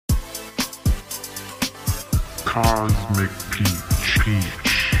Cosmic Peach.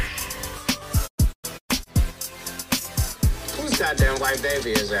 Whose goddamn white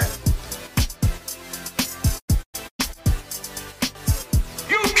baby is that?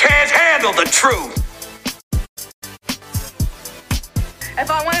 You can't handle the truth! If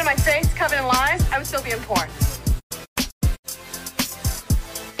I wanted my face covered in lies, I would still be in porn.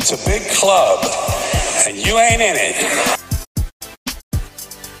 It's a big club, and you ain't in it.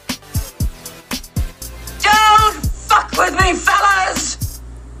 Don't fuck with me, fellas!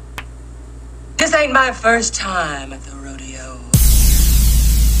 This ain't my first time at the rodeo.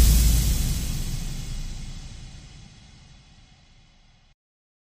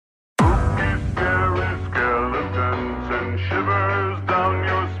 Scary skeletons and shivers down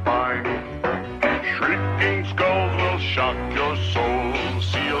your spine. Shrieking skulls will shock your soul,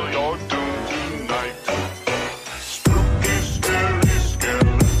 seal your doom tonight. Spooky, scary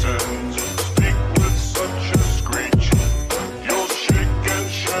skeletons speak with such a screech. You'll shake and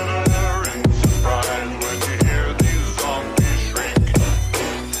shudder in surprise when you hear these zombies shriek.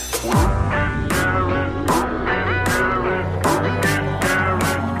 Spooky, scary, spooky, scary,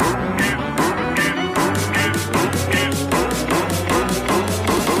 spooky, scary, spooky, spooky,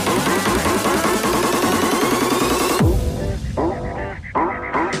 spooky, spooky,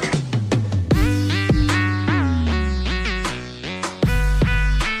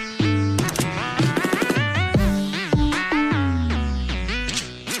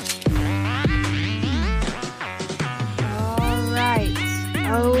 Alright,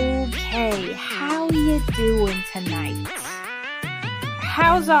 okay, how you doing tonight?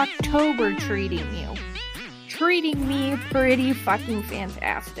 How's October treating you? Treating me pretty fucking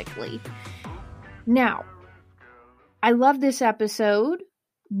fantastically. Now, I love this episode.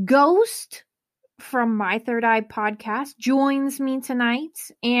 Ghost from My Third Eye podcast joins me tonight,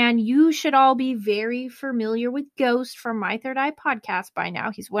 and you should all be very familiar with Ghost from My Third Eye podcast by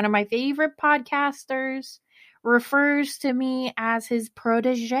now. He's one of my favorite podcasters, refers to me as his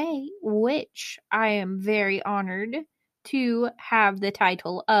protege, which I am very honored to have the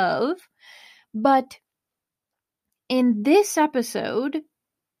title of. But in this episode,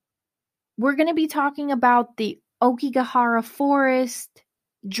 we're going to be talking about the Aokigahara Forest,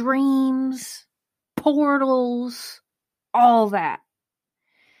 dreams, portals, all that.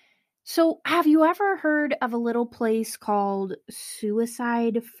 So, have you ever heard of a little place called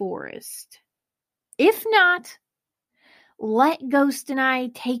Suicide Forest? If not, let Ghost and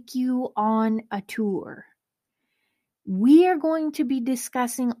I take you on a tour. We are going to be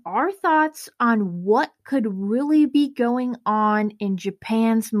discussing our thoughts on what could really be going on in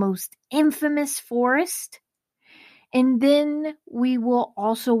Japan's most infamous forest. And then we will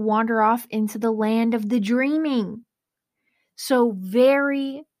also wander off into the land of the dreaming. So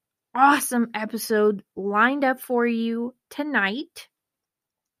very awesome episode lined up for you tonight.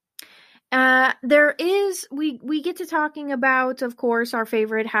 We get to talking about, of course, our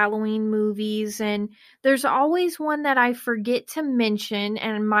favorite Halloween movies, and there's always one that I forget to mention,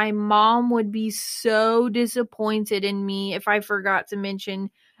 and my mom would be so disappointed in me if I forgot to mention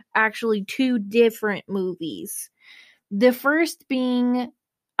actually two different movies. The first being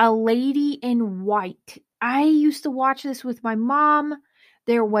A Lady in White. I used to watch this with my mom.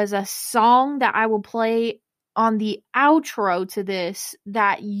 There was a song that I will play on the outro to this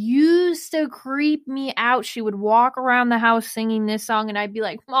that used to creep me out. She would walk around the house singing this song, and I'd be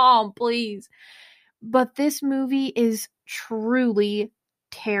like, Mom, please. But this movie is truly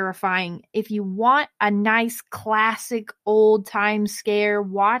terrifying. If you want a nice classic old time scare,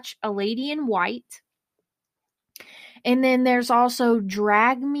 watch A Lady in White. And then there's also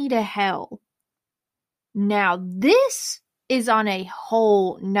Drag Me to Hell. Now, this is on a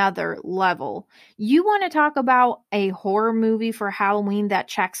whole nother level. You want to talk about a horror movie for Halloween that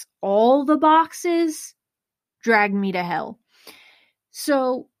checks all the boxes? Drag Me to Hell.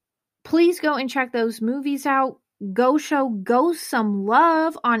 So, please go and check those movies out. Go show Ghost some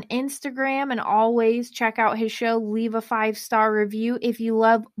love on Instagram, and always check out his show. Leave a 5-star review if you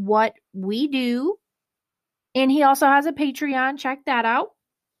love what we do. And he also has a Patreon. Check that out.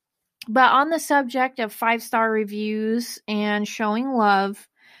 But on the subject of 5-star reviews and showing love,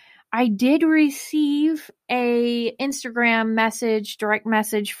 I did receive a Instagram message, direct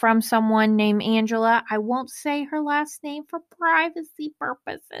message from someone named Angela. I won't say her last name for privacy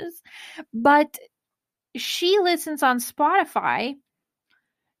purposes, but she listens on Spotify,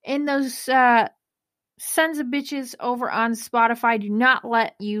 and those sons of bitches over on Spotify do not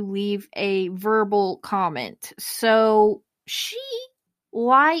let you leave a verbal comment. So she,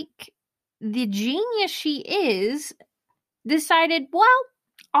 like the genius she is, decided, well,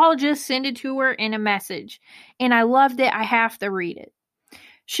 I'll just send it to her in a message. And I loved it. I have to read it.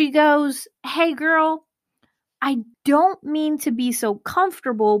 She goes, "Hey girl, I don't mean to be so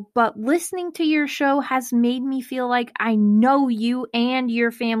comfortable, but listening to your show has made me feel like I know you and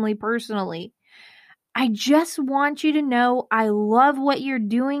your family personally. I just want you to know I love what you're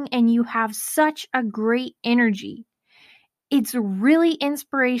doing and you have such a great energy. It's really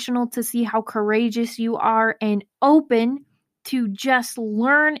inspirational to see how courageous you are and open to just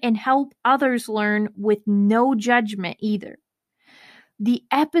learn and help others learn with no judgment either. The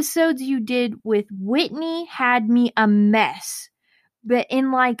episodes you did with Whitney had me a mess, but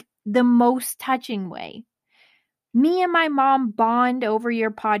in like the most touching way. Me and my mom bond over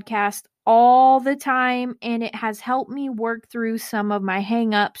your podcast all the time, and it has helped me work through some of my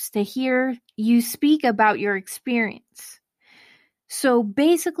hang-ups to hear you speak about your experience. So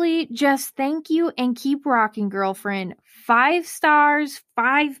basically, just thank you and keep rocking, girlfriend. 5 stars,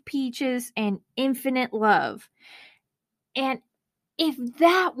 5 peaches, and infinite love." And if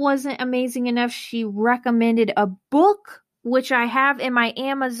that wasn't amazing enough, she recommended a book, which I have in my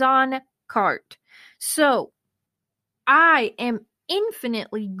Amazon cart. So I am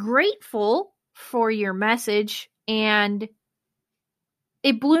infinitely grateful for your message, and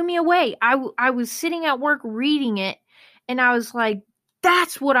it blew me away. I was sitting at work reading it, and I was like,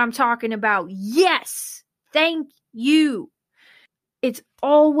 that's what I'm talking about. Yes, thank you. It's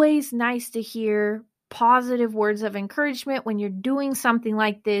always nice to hear positive words of encouragement when you're doing something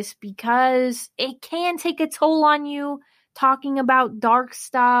like this, because it can take a toll on you talking about dark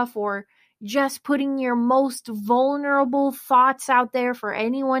stuff or just putting your most vulnerable thoughts out there for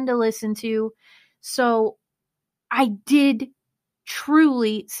anyone to listen to. So I did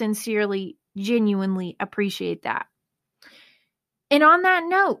truly, sincerely, genuinely appreciate that. And on that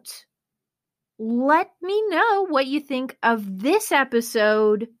note, let me know what you think of this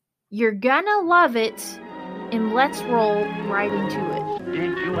episode. You're gonna love it, and let's roll right into it.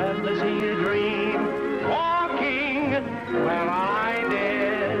 Did you ever see a dream walking where I did?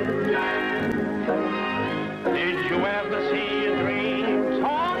 Did you ever see a dream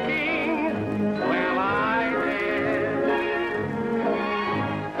talking where I did?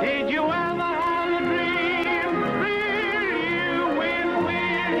 Did you ever have a dream? Will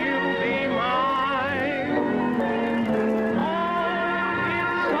you be mine? Oh,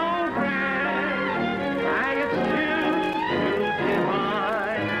 it's so grand, and it's too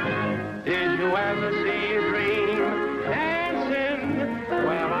divine. Did you ever see a dream dancing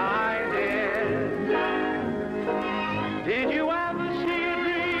where I did? Did you ever see a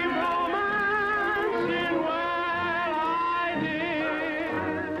dream romancing where I did?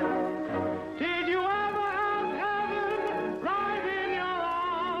 Did you ever have heaven right in your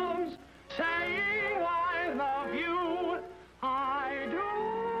arms, saying I love you, I do?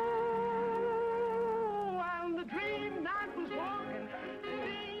 And the dream that was walking, the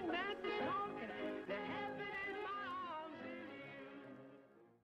dream that was talking, the heaven in my arms is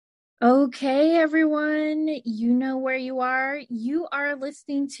you. Okay, everyone, you know where you are. You are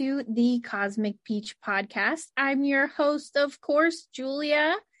listening to the Cosmic Peach Podcast. I'm your host, of course,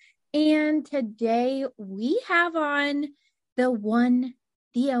 Julia. And today we have on the one,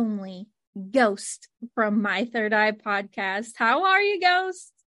 the only Ghost from My Third Eye Podcast. How are you,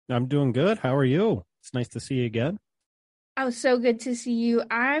 Ghost? I'm doing good. How are you? It's nice to see you again. Oh, so good to see you.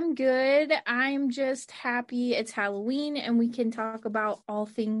 I'm good. I'm just happy it's Halloween and we can talk about all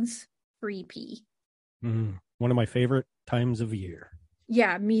things creepy. One of my favorite times of year.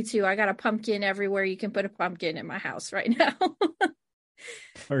 Yeah, me too. I got a pumpkin everywhere you can put a pumpkin in my house right now.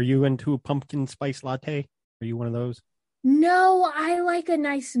 Are you into a pumpkin spice latte? Are you one of those? No, I like a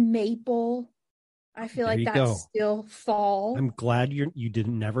nice maple. I feel There like you that's go. still fall. I'm glad you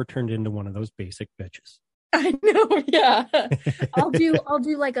never turned into one of those basic bitches. I know, yeah. I'll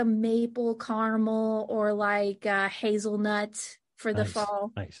do like a maple caramel or like hazelnut for the Nice,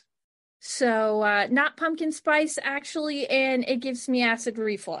 fall. Nice. So not pumpkin spice actually, and it gives me acid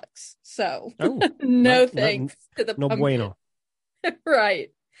reflux. So Oh, no not- thanks to the No pumpkin. bueno. Right.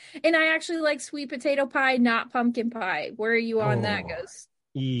 And I actually like sweet potato pie, not pumpkin pie. Where are you on that, Oh. Ghost?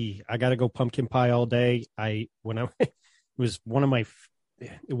 I got to go pumpkin pie all day. It was one of my,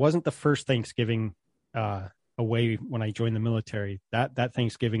 it wasn't the first Thanksgiving away when I joined the military. That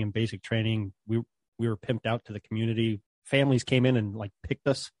Thanksgiving and basic training, we were pimped out to the community. Families came in and like picked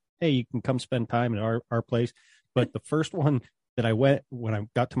us. Hey, you can come spend time at our place. But the first one that I went, when I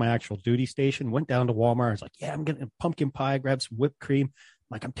got to my actual duty station, went down to Walmart. I was like, yeah, I'm getting a pumpkin pie, grab some whipped cream. I'm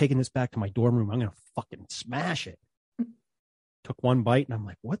like, I'm taking this back to my dorm room. I'm going to fucking smash it. Took one bite and I'm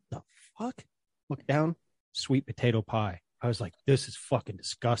like, what the fuck? Look down, sweet potato pie. I was like, this is fucking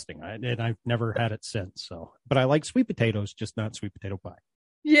disgusting. And I've never had it since. So, but I like sweet potatoes, just not sweet potato pie.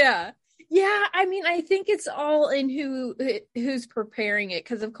 Yeah. Yeah, I mean, I think it's all in who's preparing it,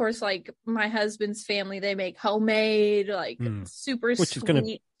 because of course, like my husband's family, they make homemade, like super Which sweet. is going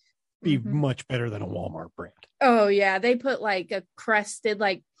to be much better than a Walmart brand. Oh yeah, they put like a crusted,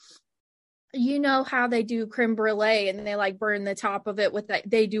 like, you know how they do creme brulee and they like burn the top of it with that.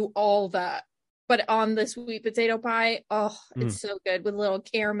 They do all that, but on the sweet potato pie, oh, it's so good with a little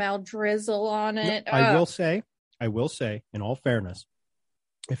caramel drizzle on it. I will say, in all fairness,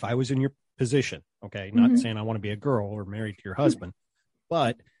 if I was in your position, okay, not saying I want to be a girl or married to your husband,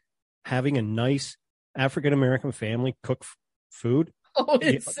 but having a nice African-American family cook food. Oh,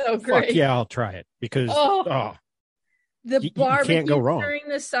 it's so great. Fuck yeah, I'll try it, because the barbecue you can't go wrong. During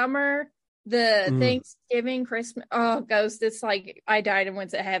the summer, the Thanksgiving, Christmas, Ghost, it's like I died and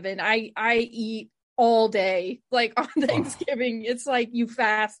went to heaven. I eat all day, like on Thanksgiving. It's like you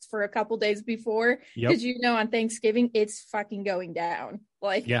fast for a couple days before, because you know on Thanksgiving it's fucking going down,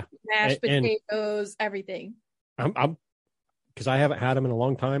 like mashed potatoes, everything. I'm because I haven't had them in a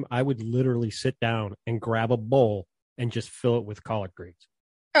long time. I would literally sit down and grab a bowl and just fill it with collard greens.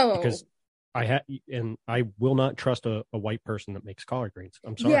 Because I will not trust a white person that makes collard greens.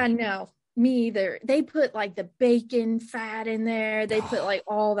 I'm sorry. Yeah, no, me either. They put like the bacon fat in there. They put like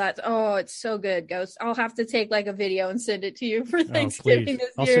all that. Oh, it's so good, Ghost. I'll have to take like a video and send it to you for Thanksgiving this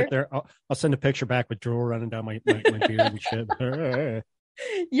year. I'll sit there. I'll send a picture back with drool running down my beard and shit.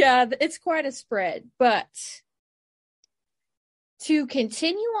 Yeah, it's quite a spread. But to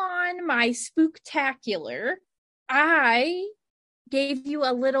continue on my spooktacular, I gave you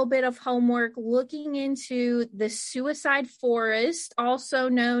a little bit of homework looking into the Suicide Forest, also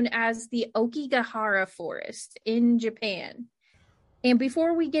known as the Okigahara Forest in Japan. And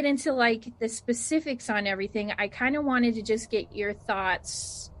before we get into like the specifics on everything, I kind of wanted to just get your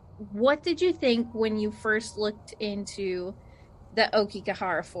thoughts. What did you think when you first looked into the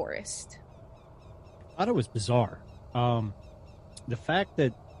Okigahara Forest? I thought it was bizarre. The fact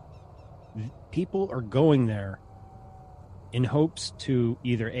that people are going there in hopes to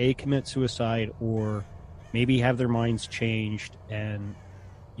either A, commit suicide, or maybe have their minds changed and,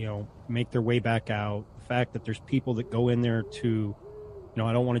 you know, make their way back out. The fact that there's people that go in there to, you know,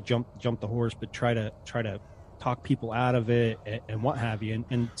 I don't want to jump the horse, but try to talk people out of it and what have you.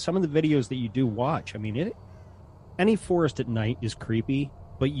 And some of the videos that you do watch, I mean, any forest at night is creepy,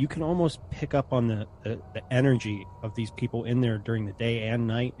 but you can almost pick up on the energy of these people in there during the day and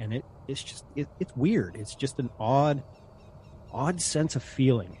night. And it's weird. It's just an odd sense of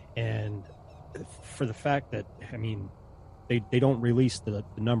feeling. And for the fact that, I mean, they don't release the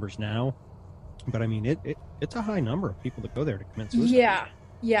numbers now, but I mean, it's a high number of people that go there to commit suicide.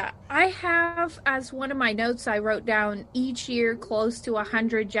 Yeah. I have, as one of my notes, I wrote down each year close to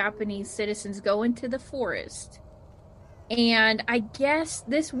 100 Japanese citizens go into the forest. And I guess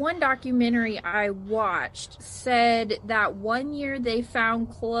this one documentary I watched said that one year they found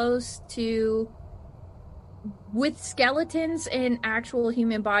close to, with skeletons and actual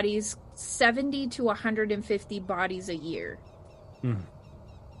human bodies, 70 to 150 bodies a year.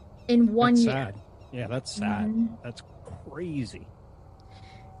 In one year. Sad. Yeah, that's sad. That's crazy.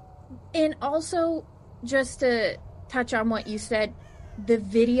 And also, just to touch on what you said, the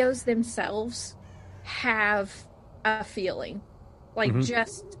videos themselves have a feeling. Like,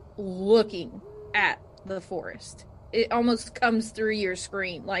 just looking at the forest, it almost comes through your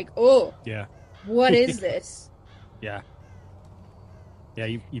screen. Like, oh, yeah, what is this? Yeah,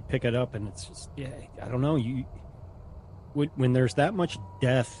 you pick it up and it's just, I don't know. When there's that much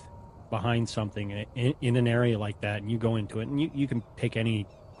death behind something in an area like that, and you go into it, and you can pick any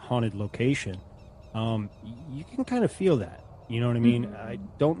haunted location, you can kind of feel that. You know what I mean? I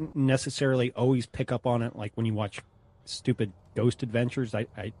don't necessarily always pick up on it, like when you watch stupid Ghost Adventures.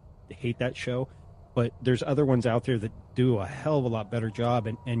 I hate that show, but there's other ones out there that do a hell of a lot better job,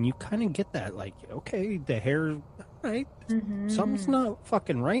 and you kind of get that, like, okay, the hair, right? Something's not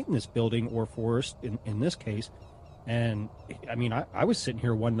fucking right in this building or forest in this case. And I mean, I was sitting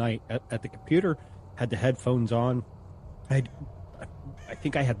here one night at the computer, had the headphones on. I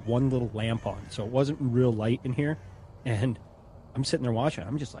think I had one little lamp on, so it wasn't real light in here. And I'm sitting there watching.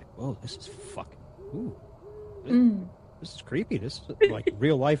 I'm just like, whoa, this is fucking, this is creepy. This is like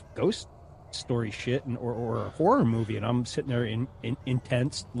real life ghost story shit, or a horror movie. And I'm sitting there in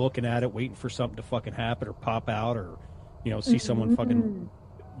intense, looking at it, waiting for something to fucking happen or pop out, or, you know, see someone fucking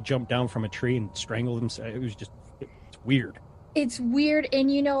jump down from a tree and strangle them. It was just, it's weird. It's weird. And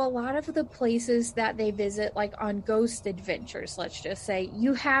a lot of the places that they visit, like on Ghost Adventures, let's just say,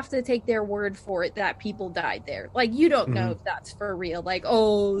 you have to take their word for it that people died there. Like, you don't know if that's for real. Like,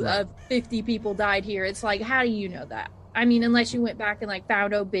 50 people died here. It's like, how do you know that? I mean, unless you went back and like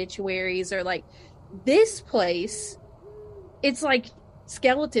found obituaries, or like this place, it's like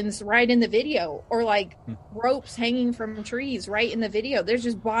skeletons right in the video, or like ropes hanging from trees right in the video. There's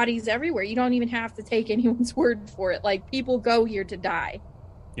just bodies everywhere. You don't even have to take anyone's word for it. Like, people go here to die.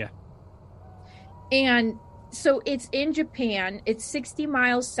 Yeah. And so it's in Japan. It's 60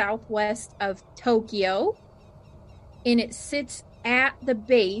 miles southwest of Tokyo, and it sits at the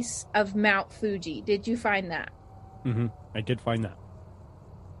base of Mount Fuji. Did you find that? I did find that.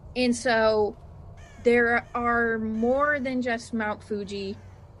 And so there are more than just Mount Fuji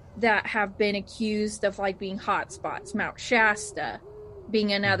that have been accused of like being hot spots. Mount Shasta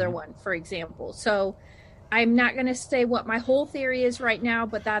being another one, for example. So I'm not going to say what my whole theory is right now,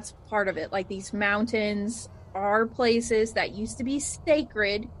 but that's part of it. Like, these mountains are places that used to be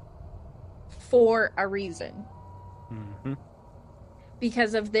sacred for a reason.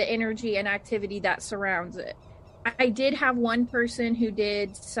 Because of the energy and activity that surrounds it. I did have one person who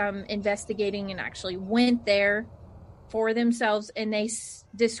did some investigating and actually went there for themselves, and they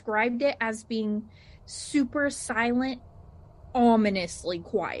described it as being super silent, ominously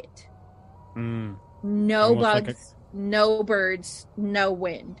quiet. No Almost bugs, like no birds, no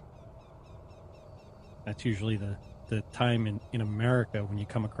wind. That's usually the time in America when you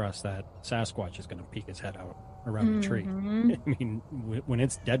come across that Sasquatch is going to peek his head out around the tree. I mean, when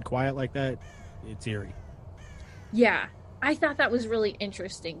it's dead quiet like that, it's eerie. Yeah, I thought that was really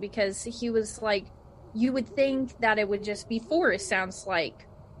interesting, because he was like, you would think that it would just be forest sounds, like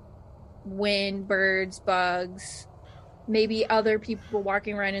wind, birds, bugs, maybe other people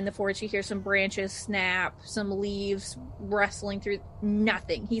walking around in the forest. You hear some branches snap, some leaves rustling through.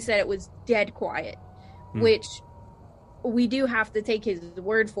 Nothing. He said it was dead quiet, which we do have to take his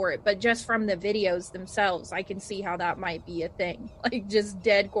word for it. But just from the videos themselves, I can see how that might be a thing. Like, just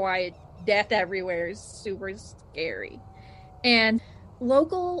dead quiet, death everywhere is super scary. And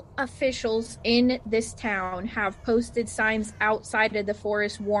local officials in this town have posted signs outside of the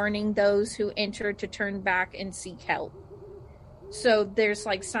forest warning those who enter to turn back and seek help. So there's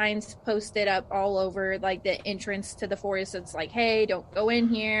like signs posted up all over like the entrance to the forest. It's like, hey, don't go in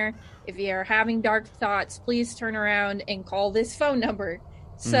here. If you're having dark thoughts, please turn around and call this phone number.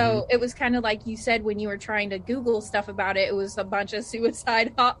 So it was kind of like you said when you were trying to Google stuff about it. It was a bunch of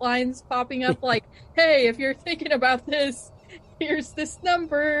suicide hotlines popping up like, hey, if you're thinking about this, here's this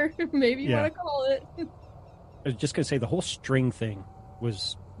number. Maybe you want to call it. I was just going to say, the whole string thing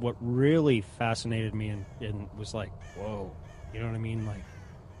was what really fascinated me and was like, whoa. You know what I mean? Like,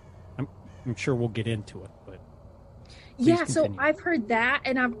 I'm sure we'll get into it, but yeah. continue. So I've heard that,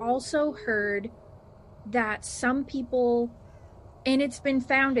 and I've also heard that some people, and it's been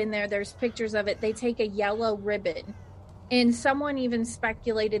found in there, there's pictures of it, they take a yellow ribbon, and someone even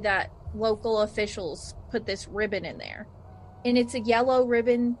speculated that local officials put this ribbon in there, and it's a yellow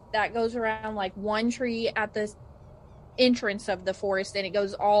ribbon that goes around like one tree at the entrance of the forest, and it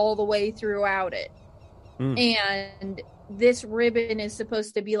goes all the way throughout it. And this ribbon is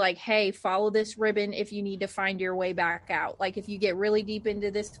supposed to be like, hey, follow this ribbon if you need to find your way back out. Like, if you get really deep into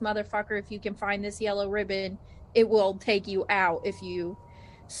this motherfucker, if you can find this yellow ribbon, it will take you out if you.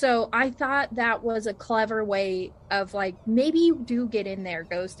 So I thought that was a clever way of like, maybe you do get in there,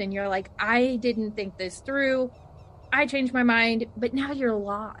 Ghost, and you're like, I didn't think this through. I changed my mind, but now you're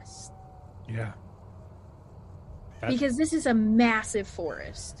lost. Yeah. Because this is a massive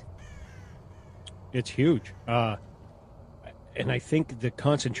forest. It's huge. And I think the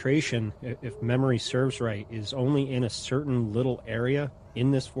concentration, if memory serves right, is only in a certain little area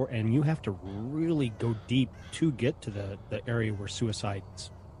in this forest, and you have to really go deep to get to the area where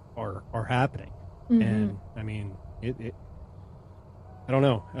suicides are happening. And I mean, it I don't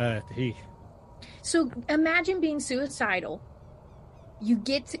know. So imagine being suicidal.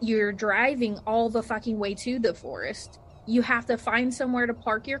 You're driving all the fucking way to the forest. You have to find somewhere to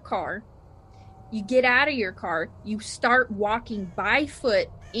park your car. You get out of your car. You start walking by foot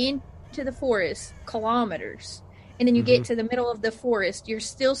into the forest, kilometers. And then you get to the middle of the forest. You're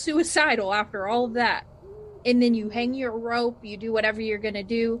still suicidal after all of that. And then you hang your rope. You do whatever you're going to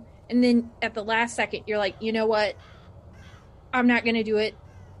do. And then at the last second, you're like, you know what? I'm not going to do it.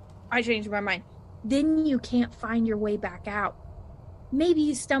 I changed my mind. Then you can't find your way back out. Maybe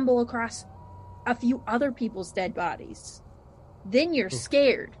you stumble across a few other people's dead bodies. Then you're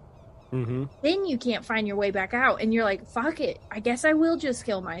scared. Then you can't find your way back out. And you're like, fuck it. I guess I will just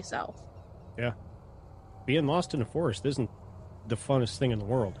kill myself. Yeah. Being lost in a forest isn't the funnest thing in the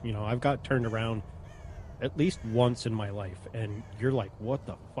world. You know, I've got turned around at least once in my life, and you're like, what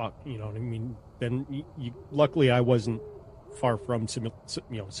the fuck? You know what I mean? Then luckily I wasn't far from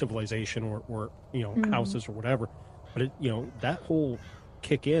civilization or houses or whatever, but it, that whole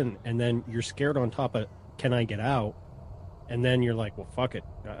kick in, and then you're scared on top of, can I get out? And then you're like, well, fuck it,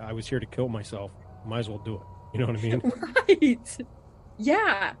 I was here to kill myself, might as well do it. You know what I mean? Right.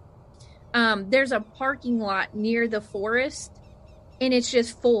 Yeah. There's a parking lot near the forest, and it's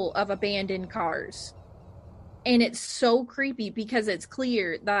just full of abandoned cars. And it's so creepy because it's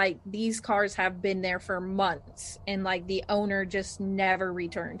clear like these cars have been there for months, and like the owner just never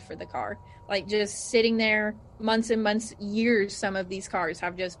returned for the car. Like just sitting there months and months, years, some of these cars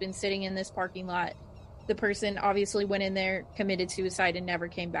have just been sitting in this parking lot. The person obviously went in there, committed suicide, and never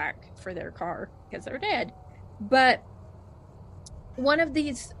came back for their car because they're dead. But one of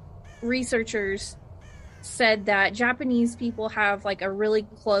these researchers said that Japanese people have like a really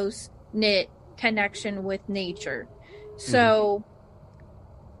close knit connection with nature. So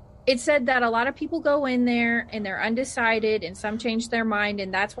it said that a lot of people go in there and they're undecided, and some change their mind,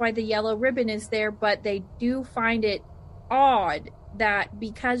 and that's why the yellow ribbon is there. But they do find it odd that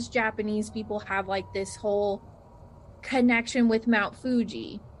because Japanese people have like this whole connection with Mount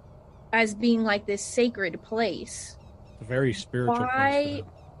Fuji as being like this sacred place, a very spiritual place.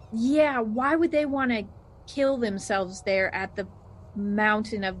 Why would they want to kill themselves there at the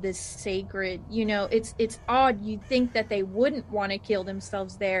mountain of this sacred, it's odd. You'd think that they wouldn't want to kill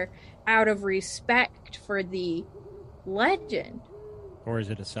themselves there out of respect for the legend. Or is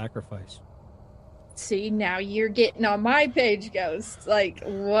it a sacrifice? See, now you're getting on my page, Ghost. Like,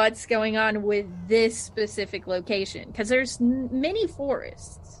 what's going on with this specific location? Because there's many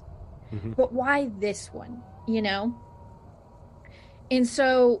forests, but why this one, And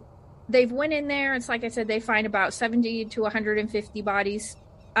so they've went in there. It's like I said, they find about 70 to 150 bodies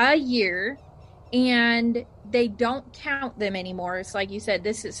a year, and they don't count them anymore. It's like you said,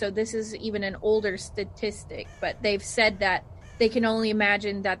 this is even an older statistic, but they've said that they can only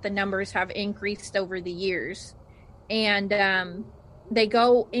imagine that the numbers have increased over the years. And they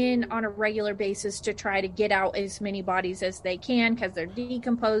go in on a regular basis to try to get out as many bodies as they can because they're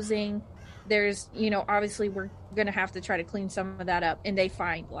decomposing. There's, obviously we're going to have to try to clean some of that up. And they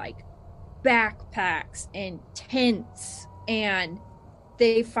find like backpacks and tents, and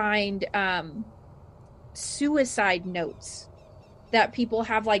they find suicide notes that people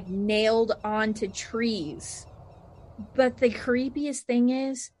have like nailed onto trees. But the creepiest thing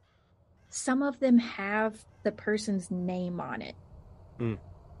is some of them have the person's name on it.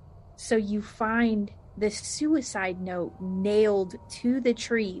 So you find the suicide note nailed to the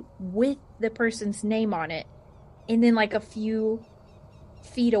tree with the person's name on it, and then like a few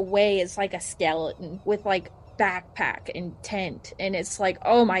feet away is like a skeleton with like backpack and tent, and it's like,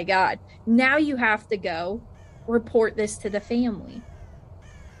 oh my god, now you have to go report this to the family.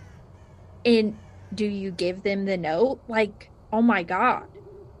 And do you give them the note? Like, oh my god.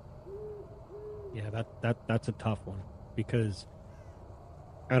 Yeah, that's a tough one, because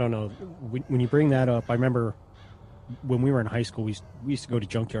I don't know, when you bring that up, I remember when we were in high school, we used to go to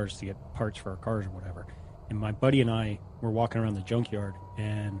junkyards to get parts for our cars or whatever. And my buddy and I were walking around the junkyard,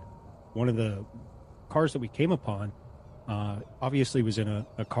 and one of the cars that we came upon obviously was in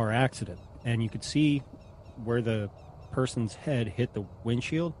a car accident. And you could see where the person's head hit the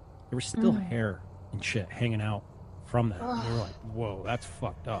windshield. There was still hair and shit hanging out from that. And we were like, whoa, that's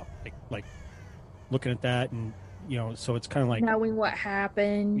fucked up. Like looking at that, and, so it's kind of like... knowing what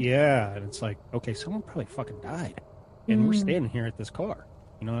happened. Yeah, and it's like, okay, someone probably fucking died. And we're standing here at this car.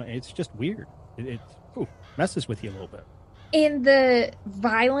 It's just weird. It messes with you a little bit. And the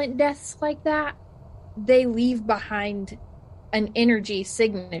violent deaths like that, they leave behind an energy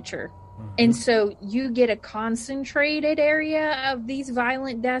signature. And so you get a concentrated area of these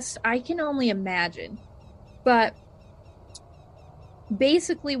violent deaths. I can only imagine. But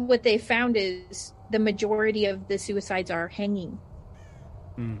basically what they found is the majority of the suicides are hanging.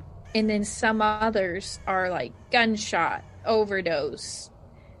 And then some others are like gunshot, overdose.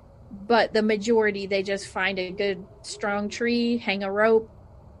 But the majority, they just find a good strong tree, hang a rope,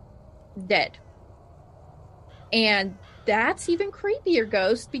 dead. And that's even creepier,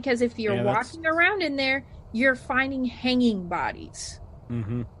 Ghost, because if you're walking around in there, you're finding hanging bodies.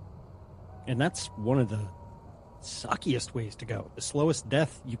 And that's one of the suckiest ways to go. The slowest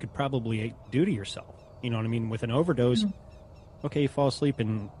death you could probably do to yourself. You know what I mean? With an overdose, okay, you fall asleep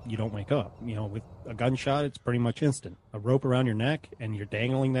and you don't wake up. With a gunshot, it's pretty much instant. A rope around your neck and you're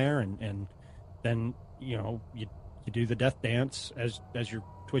dangling there, and then, you do the death dance as you're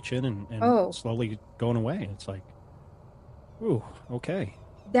twitching and slowly going away. It's like, Ooh, okay.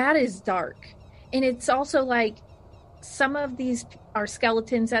 That is dark. And it's also like some of these are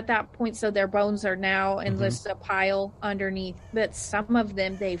skeletons at that point, so their bones are now in just a pile underneath. But some of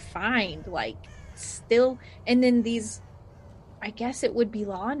them they find like still, and then these, I guess it would be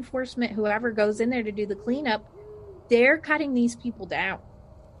law enforcement, whoever goes in there to do the cleanup, they're cutting these people down.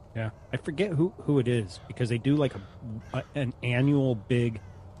 Yeah, I forget who it is because they do like an annual big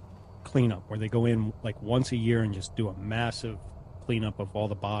cleanup where they go in like once a year and just do a massive cleanup of all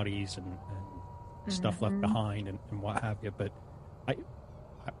the bodies and stuff left behind and what have you. But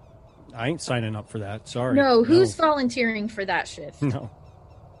I ain't signing up for that. Sorry. No, who's volunteering for that shift? No,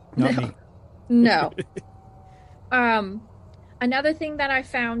 not me. No. Another thing that I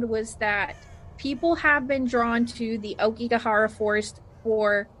found was that people have been drawn to the Aokigahara Forest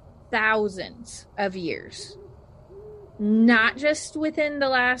for thousands of years. Not just within the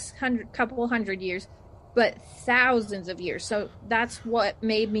last couple hundred years, but thousands of years. So that's what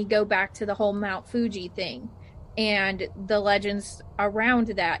made me go back to the whole Mount Fuji thing and the legends around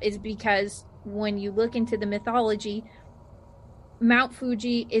that, is because when you look into the mythology, Mount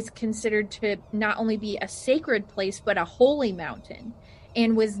Fuji is considered to not only be a sacred place, but a holy mountain,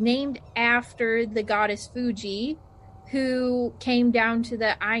 and was named after the goddess Fuji, who came down to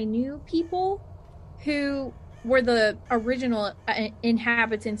the Ainu people, who were the original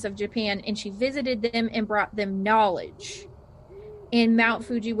inhabitants of Japan, and she visited them and brought them knowledge. And Mount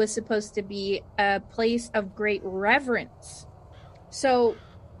Fuji was supposed to be a place of great reverence. So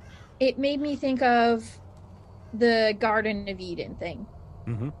it made me think of the Garden of Eden thing.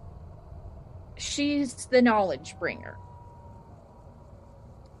 Mm-hmm. She's the knowledge bringer.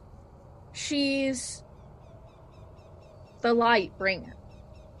 She's the light bringer.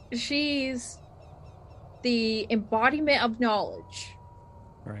 She's the embodiment of knowledge.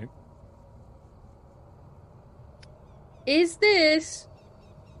 Right. Is this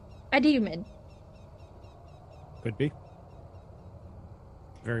a demon? Could be.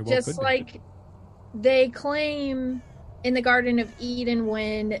 Very well Just could be. like they claim in the Garden of Eden,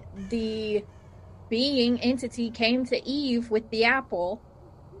 when the being entity came to Eve with the apple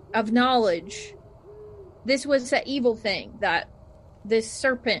of knowledge, this was an evil thing, that this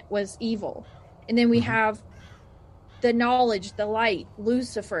serpent was evil. And then we have the knowledge, the light,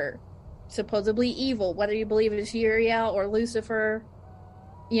 Lucifer, supposedly evil. Whether you believe it's Uriel or Lucifer,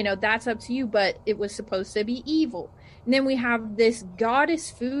 that's up to you, but it was supposed to be evil. And then we have this goddess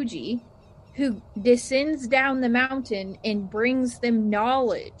Fuji, who descends down the mountain and brings them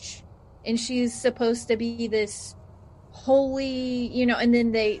knowledge. And she's supposed to be this holy, and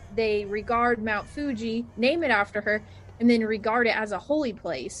then they regard Mount Fuji, name it after her, and then regard it as a holy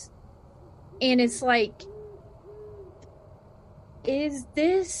place. And it's like, is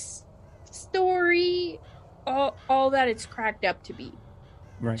this story all that it's cracked up to be?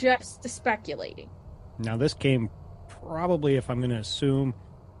 Right. Just speculating. Now, this came probably, if I'm going to assume,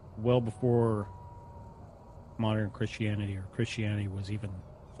 well before modern Christianity or Christianity was even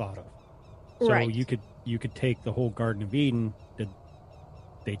thought of. So Right. you could take the whole Garden of Eden.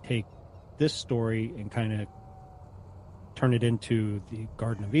 They take this story and kind of turn it into the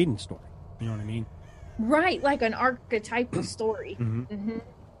Garden of Eden story. You know what I mean? Right, like an archetypal story. Mm-hmm.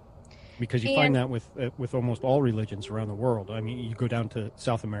 Because you find that with almost all religions around the world. I mean, you go down to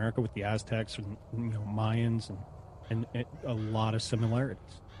South America with the Aztecs and Mayans and a lot of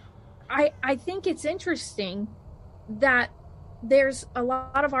similarities. I think it's interesting that there's a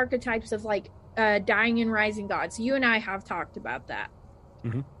lot of archetypes of like dying and rising gods. You and I have talked about that.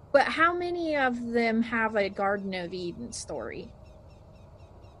 Mm-hmm. But how many of them have a Garden of Eden story?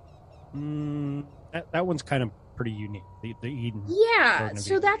 That one's kind of pretty unique. The Eden. Yeah, Garden of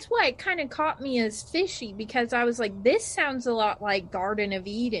so Eden. that's why it kind of caught me as fishy, because I was like, this sounds a lot like Garden of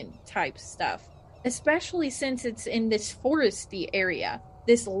Eden type stuff, especially since it's in this foresty area,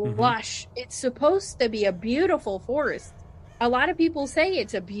 this lush. It's supposed to be a beautiful forest. A lot of people say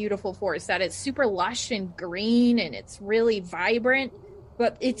it's a beautiful forest, that it's super lush and green and it's really vibrant,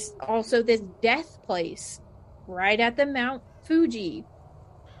 but it's also this death place right at the Mount Fuji.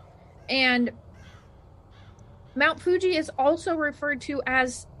 And Mount Fuji is also referred to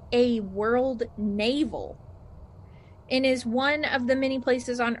as a world navel, and is one of the many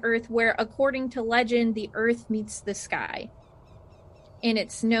places on Earth where, according to legend, the Earth meets the sky. And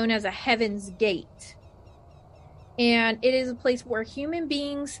it's known as a Heaven's Gate. And it is a place where human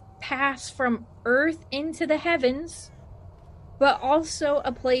beings pass from Earth into the heavens, but also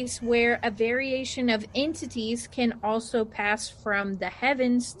a place where a variation of entities can also pass from the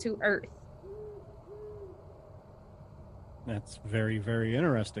heavens to Earth. That's very, very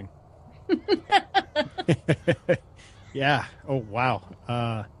interesting. Yeah. Oh,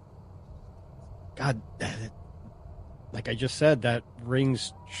 wow. God, like I just said, that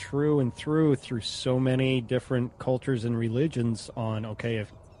rings true and through so many different cultures and religions on, okay,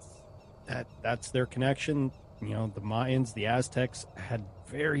 if that's their connection, you know, the Mayans, the Aztecs had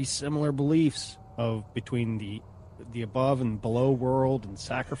very similar beliefs of between the above and below world and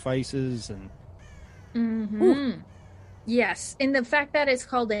sacrifices and Yes, and the fact that it's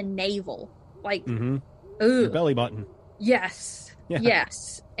called a navel, like, your belly button. Yes. Yeah.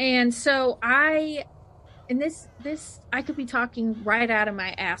 Yes. And so I could be talking right out of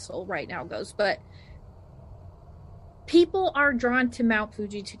my asshole right now, but people are drawn to Mount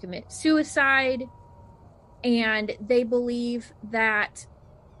Fuji to commit suicide, and they believe that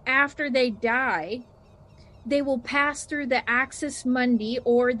after they die, they will pass through the Axis Mundi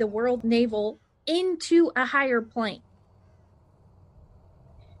or the world navel into a higher plane.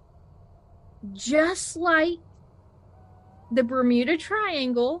 Just like the Bermuda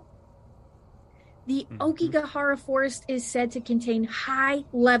Triangle, the Okigahara Forest is said to contain high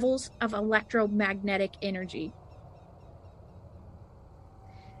levels of electromagnetic energy.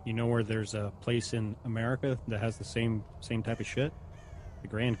 You know where there's a place in America that has the same type of shit? The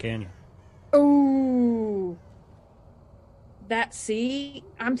Grand Canyon. Oh,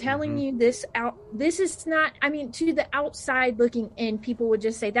 I'm telling you, this is not, I mean, to the outside looking in, people would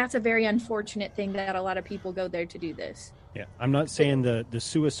just say that's a very unfortunate thing that a lot of people go there to do this. Yeah, I'm not saying the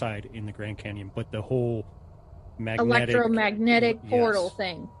suicide in the Grand Canyon, but the whole electromagnetic portal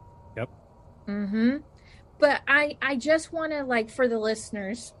thing. Yep. But I just want to, like, for the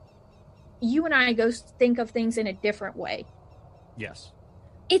listeners, you and I go think of things in a different way. Yes.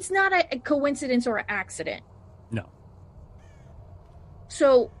 It's not a coincidence or an accident. No.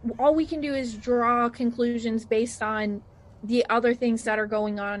 So all we can do is draw conclusions based on the other things that are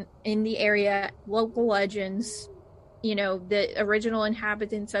going on in the area, local legends, you know, the original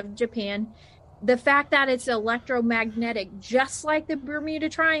inhabitants of Japan. The fact that it's electromagnetic, just like the Bermuda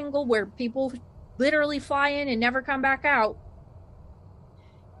Triangle, where people literally fly in and never come back out.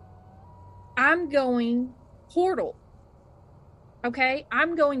 I'm going portal. Okay?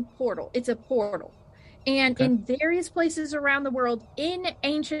 I'm going portal. It's a portal. And in various places around the world, in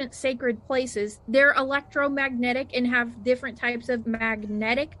ancient sacred places, they're electromagnetic and have different types of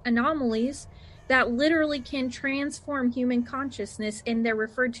magnetic anomalies that literally can transform human consciousness, and they're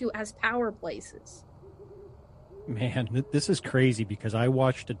referred to as power places. Man, this is crazy because I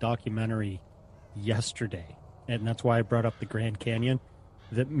watched a documentary yesterday, and that's why I brought up the Grand Canyon,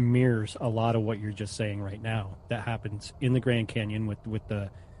 that mirrors a lot of what you're just saying right now. That happens in the Grand Canyon with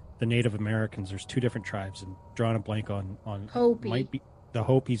the Native Americans. There's two different tribes, and drawing a blank on Hopi. Might be the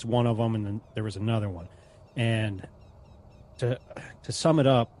Hopi's one of them, and then there was another one. And to sum it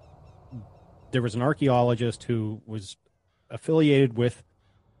up, there was an archaeologist who was affiliated with,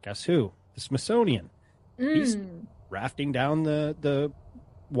 guess who? The Smithsonian. He's rafting down the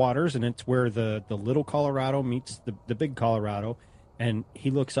waters, and it's where the little Colorado meets the big Colorado. And he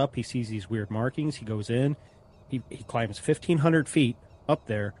looks up, he sees these weird markings. He goes in, he climbs 1,500 feet up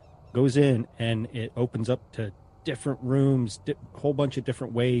there, goes in, and it opens up to different rooms, a whole bunch of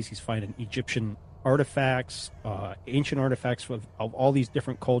different ways. He's finding Egyptian artifacts, ancient artifacts of all these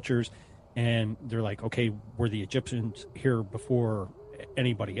different cultures. And they're like, okay, were the Egyptians here before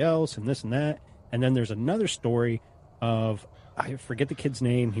anybody else, and this and that? And then there's another story of, I forget the kid's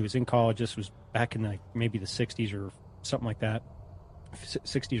name. He was in college. This was back in maybe the 60s or something like that,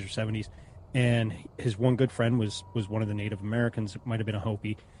 60s or 70s. And his one good friend was one of the Native Americans. It might have been a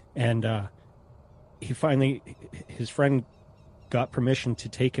Hopi. And his friend got permission to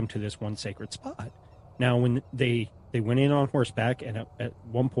take him to this one sacred spot. Now, when they went in on horseback, and at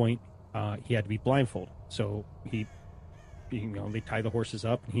one point, he had to be blindfolded. So they tie the horses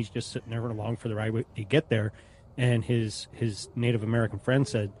up, and he's just sitting there along for the ride to get there. And his Native American friend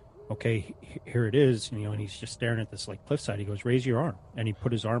said, okay, here it is, and he's just staring at this like cliffside. He goes, raise your arm. And he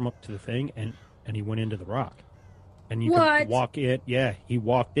put his arm up to the thing, and he went into the rock. And you could walk in. Yeah, he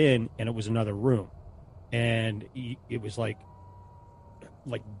walked in, and it was another room. And it was like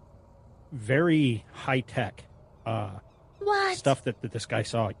very high tech stuff that this guy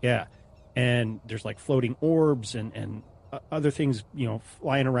saw. Yeah. And there's like floating orbs and other things,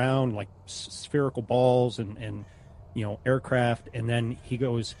 flying around, like spherical balls and aircraft. And then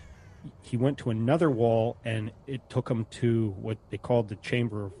he went to another wall, and it took him to what they called the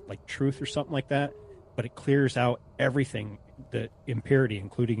Chamber of like Truth or something like that. But it clears out everything, the impurity,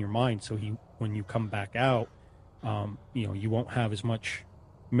 including your mind. So when you come back out, you won't have as much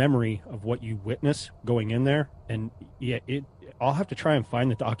memory of what you witness going in there. And yeah, I'll have to try and find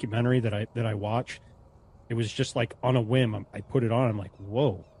the documentary that I watched. it was just like on a whim. I put it on. I'm like,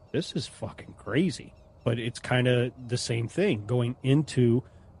 whoa, this is fucking crazy. But it's kind of the same thing, going into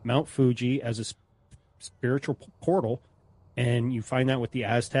Mount Fuji as a spiritual portal. And you find that with the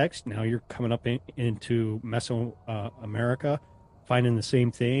Aztecs. Now you're coming up into Mesoamerica, finding the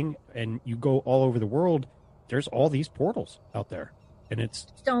same thing. And you go all over the world. There's all these portals out there. And it's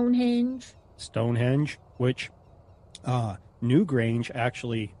Stonehenge, which Newgrange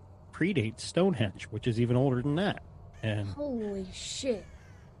actually predates Stonehenge, which is even older than that. And holy shit.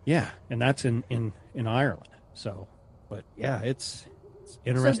 Yeah, and that's in Ireland. So, but yeah, it's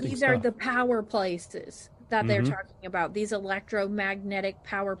interesting. So these stuff. are the power places that they're talking about. These electromagnetic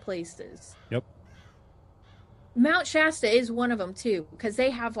power places. Yep. Mount Shasta is one of them too, because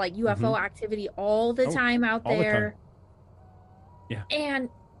they have like UFO activity all the time out there. The time. Yeah. And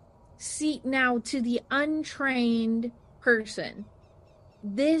see, now to the untrained person,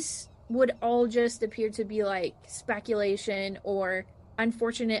 this would all just appear to be like speculation or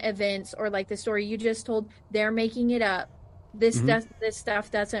unfortunate events, or like the story you just told. They're making it up. This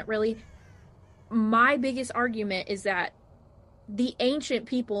stuff doesn't really. My biggest argument is that the ancient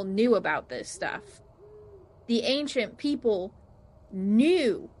people knew about this stuff. The ancient people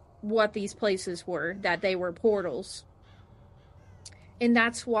knew what these places were, that they were portals. And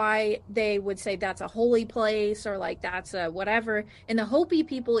that's why they would say that's a holy place, or like that's a whatever. And the Hopi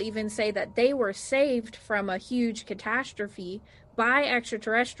people even say that they were saved from a huge catastrophe by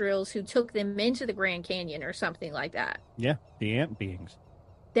extraterrestrials who took them into the Grand Canyon or something like that. Yeah, the ant beings.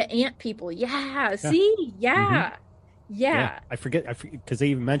 The ant people. Yeah. See? Yeah. Yeah. I forget because they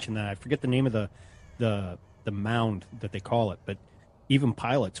even mentioned that. I forget the name of the mound that they call it, but even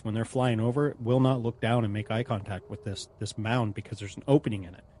pilots, when they're flying over it, will not look down and make eye contact with this mound because there's an opening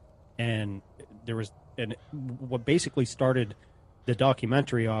in it. And what basically started the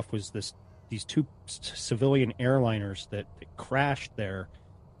documentary off was these two civilian airliners that crashed there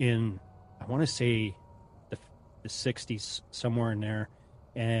in, I want to say, the 60s, somewhere in there.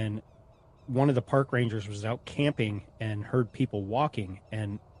 And one of the park rangers was out camping and heard people walking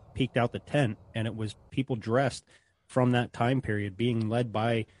and peeked out the tent, and it was people dressed from that time period being led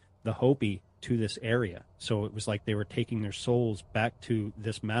by the Hopi to this area. So it was like they were taking their souls back to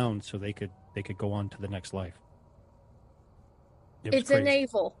this mound so they could go on to the next life. It's crazy. A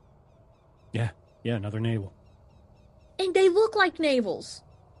navel. Yeah, another navel. And they look like navels.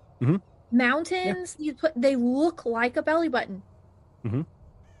 Mountains, they look like a belly button.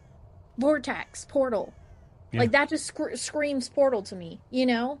 Vortex, portal. Yeah. Like that just screams portal to me, you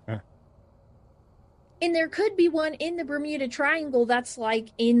know? Yeah. And there could be one in the Bermuda Triangle that's like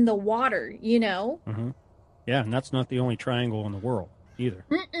in the water, you know? Yeah, and that's not the only triangle in the world either.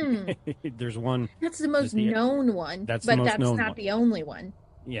 There's one. That's the most known one. But that's not the only one.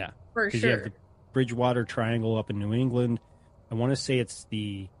 Yeah. For sure. You have the Bridgewater Triangle up in New England. I want to say it's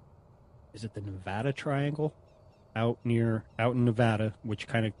is it the Nevada Triangle out in Nevada, which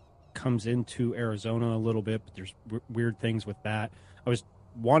kind of comes into Arizona a little bit, but there's weird things with that. I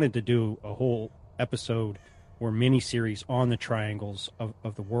wanted to do a whole episode or mini-series on the triangles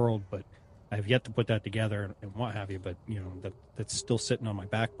of the world, but I have yet to put that together and what have you, but you know, that's still sitting on my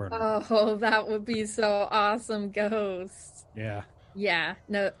back burner. Oh, that would be so awesome, Ghost. Yeah. Yeah.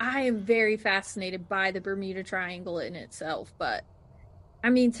 No, I am very fascinated by the Bermuda Triangle in itself, but I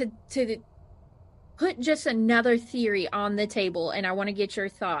mean, to put just another theory on the table, and I want to get your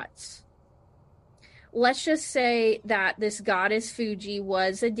thoughts. Let's just say that this goddess Fuji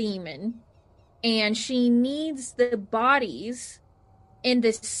was a demon, and she needs the bodies in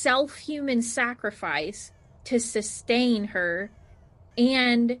this self-human sacrifice to sustain her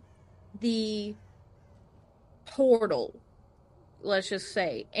and the portal, let's just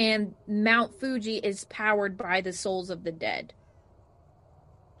say. And Mount Fuji is powered by the souls of the dead.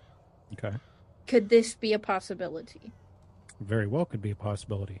 Okay. Could this be a possibility? Very well could be a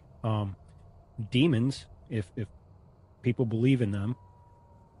possibility. Demons, if people believe in them,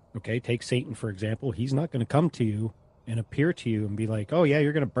 okay, take Satan, for example. He's not going to come to you and appear to you and be like, oh, yeah,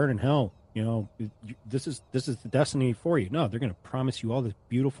 you're going to burn in hell. You know, this is the destiny for you. No, they're going to promise you all this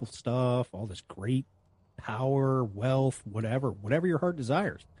beautiful stuff, all this great power, wealth, whatever your heart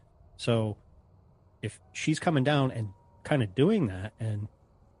desires. So if she's coming down and kind of doing that and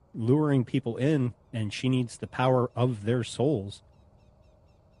luring people in, and she needs the power of their souls,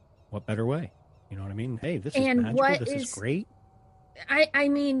 what better way? You know what I mean? Hey, this is magical. This is great. I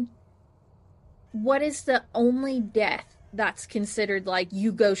mean, what is the only death that's considered like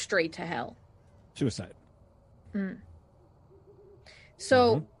you go straight to hell? Suicide.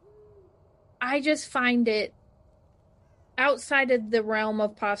 So I just find it outside of the realm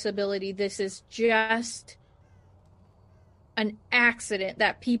of possibility. This is just an accident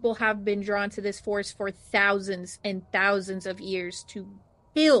that people have been drawn to this forest for thousands and thousands of years to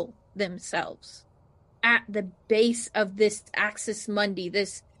kill themselves at the base of this Axis Mundi,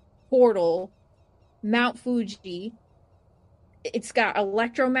 this portal, Mount Fuji. It's got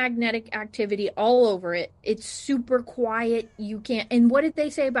electromagnetic activity all over it. It's super quiet. You can't. And what did they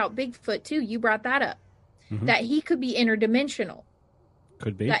say about Bigfoot too? You brought that up. Mhm. That he could be interdimensional.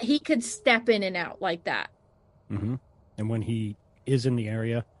 Could be. That he could step in and out like that. Mm-hmm. And when he is in the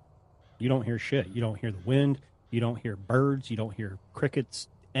area, you don't hear shit. You don't hear the wind. You don't hear birds. You don't hear crickets.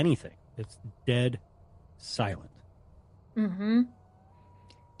 Anything. It's dead silent. Mm-hmm.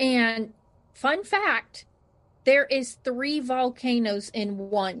 And fun fact, there is 3 volcanoes in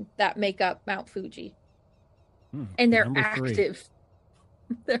one that make up Mount Fuji. And they're number 3. active.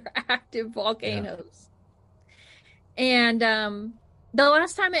 They're active volcanoes. And the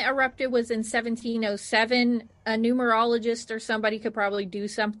last time it erupted was in 1707. A numerologist or somebody could probably do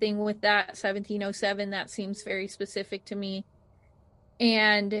something with that. 1707, that seems very specific to me.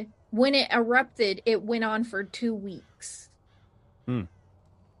 And when it erupted, it went on for 2 weeks.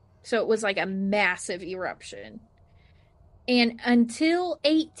 So it was like a massive eruption. And until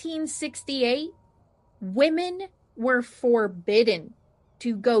 1868, women were forbidden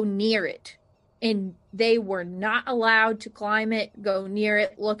to go near it. And they were not allowed to climb it, go near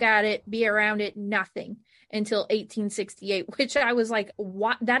it, look at it, be around it, nothing until 1868, which I was like,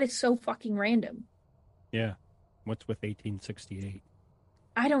 what? That is so fucking random. Yeah. What's with 1868?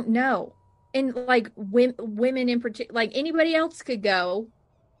 I don't know. And like women in particular, like anybody else could go,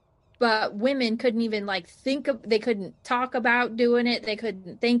 but women couldn't even like they couldn't talk about doing it. They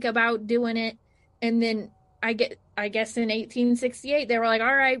couldn't think about doing it. And then I guess in 1868, they were like,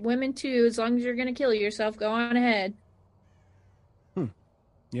 all right, women too, as long as you're going to kill yourself, go on ahead.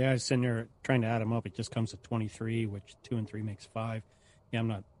 Yeah, I was sitting there trying to add them up. It just comes to 23, which 2 and 3 makes 5.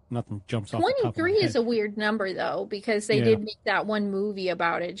 Yeah, nothing jumps off the top of my 23 head. is a weird number, though, because they did make that one movie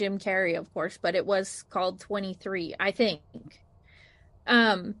about it, Jim Carrey, of course, but it was called 23, I think.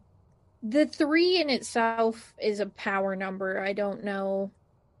 The 3 in itself is a power number. I don't know.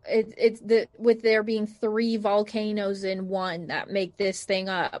 With there being 3 volcanoes in one that make this thing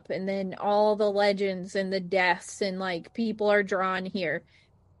up, and then all the legends and the deaths and like people are drawn here.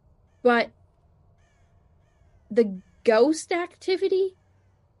 But the ghost activity,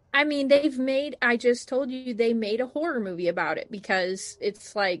 I mean, I just told you they made a horror movie about it because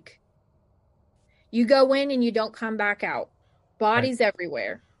it's like you go in and you don't come back out. Bodies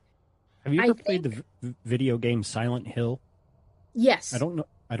everywhere. Have you ever played the video game Silent Hill? Yes. I don't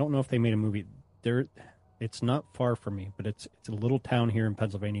know if they made a movie. It's not far from me, but it's a little town here in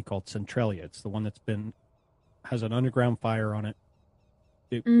Pennsylvania called Centralia. It's the one that's has an underground fire on it.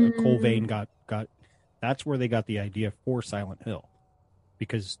 A coal vein got. That's where they got the idea for Silent Hill,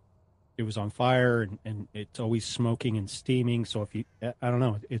 because it was on fire and it's always smoking and steaming. So I don't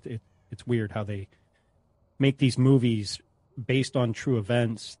know, it's weird how they make these movies based on true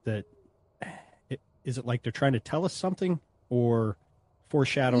events. Is it like they're trying to tell us something or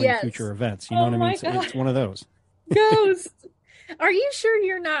foreshadowing future events? You know what I mean? It's one of those. Ghost. Are you sure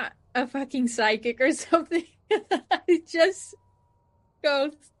you're not a fucking psychic or something?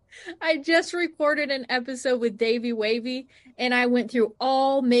 I just recorded an episode with Davey Wavy, and I went through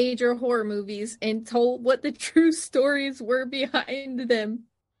all major horror movies and told what the true stories were behind them.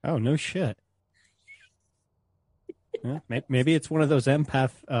 Oh, no shit. Yeah, maybe it's one of those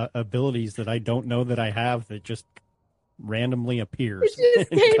empath abilities that I don't know that I have that just randomly appears. It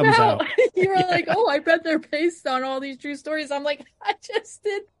just came comes out. You were like, oh, I bet they're based on all these true stories. I'm like, I just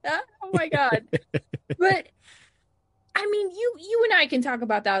did that. Oh my God. But I mean, you and I can talk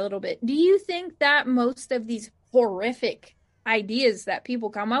about that a little bit. Do you think that most of these horrific ideas that people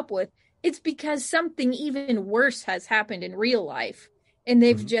come up with, it's because something even worse has happened in real life and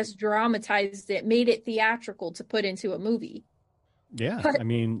they've just dramatized it, made it theatrical to put into a movie? Yeah. I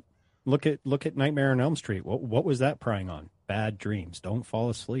mean, look at Nightmare on Elm Street. What was that prying on? Bad dreams. Don't fall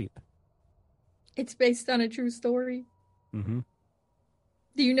asleep. It's based on a true story. Mm-hmm.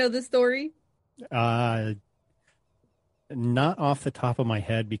 Do you know the story? Not off the top of my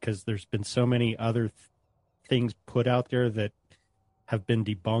head, because there's been so many other things put out there that have been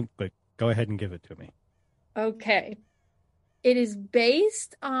debunked, but go ahead and give it to me. Okay. It is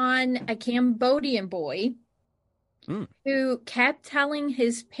based on a Cambodian boy who kept telling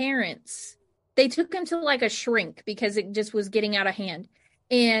his parents. They took him to like a shrink because it just was getting out of hand.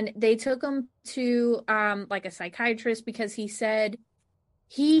 And they took him to like a psychiatrist because he said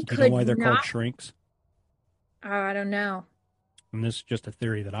he could not. You know why they're called shrinks? I don't know. And this is just a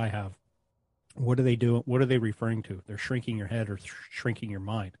theory that I have. what are they doing? What are they referring to? They're shrinking your head or shrinking your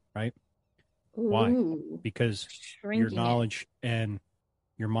mind, right? Why? Ooh, Because your shrinking it. knowledge and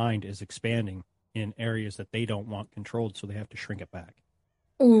your mind is expanding in areas that they don't want controlled, so they have to shrink it back.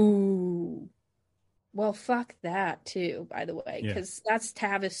 Ooh. Well, fuck that too, by the way, Yeah. because that's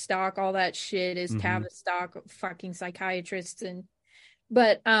Tavistock. All that shit is Mhm. Tavistock fucking psychiatrists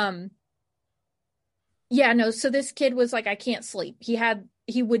but yeah, no, so this kid was like, I can't sleep.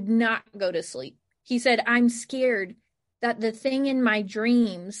 He would not go to sleep. He said, I'm scared that the thing in my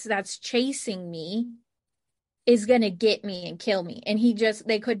dreams that's chasing me is gonna get me and kill me. And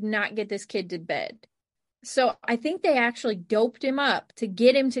they could not get this kid to bed. So I think they actually doped him up to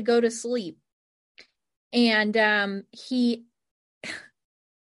get him to go to sleep. And he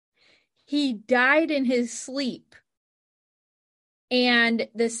died in his sleep. And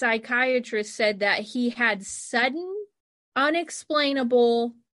the psychiatrist said that he had sudden,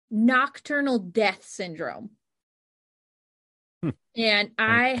 unexplainable nocturnal death syndrome. And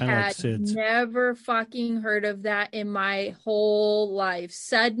I Kinda like had SIDS. never fucking heard of that in my whole life.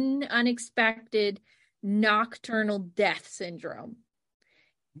 Sudden, unexpected nocturnal death syndrome.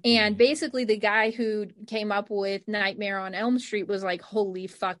 And basically the guy who came up with Nightmare on Elm Street was like, holy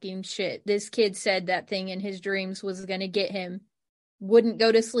fucking shit. This kid said that thing in his dreams was going to get him. Wouldn't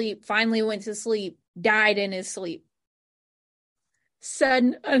go to sleep, finally went to sleep, died in his sleep.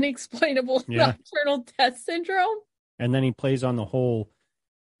 Sudden, unexplainable nocturnal death syndrome. And then he plays on the whole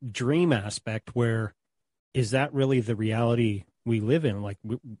dream aspect where, is that really the reality we live in? Like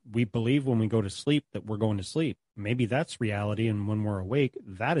we believe when we go to sleep that we're going to sleep. Maybe that's reality. And when we're awake,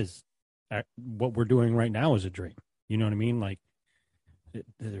 that is what we're doing right now is a dream. You know what I mean? Like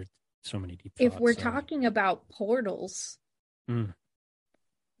there's so many deep thoughts. If we're talking about portals,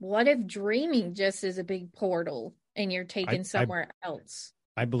 what if dreaming just is a big portal and you're taken somewhere else?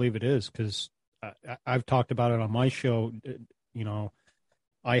 I believe it is, because I've talked about it on my show. You know,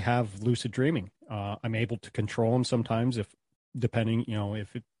 I have lucid dreaming. I'm able to control them sometimes, depending,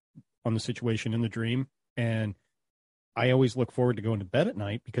 on the situation in the dream. And I always look forward to going to bed at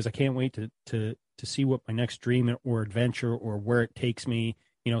night because I can't wait to see what my next dream or adventure or where it takes me.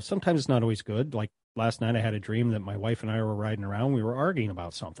 Sometimes it's not always good. Like last night I had a dream that my wife and I were riding around. We were arguing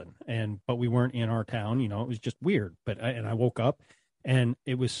about something, but we weren't in our town. It was just weird. And I woke up and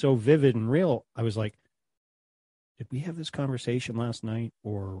it was so vivid and real. I was like, did we have this conversation last night,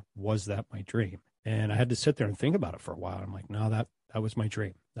 or was that my dream? And I had to sit there and think about it for a while. I'm like, no, that was my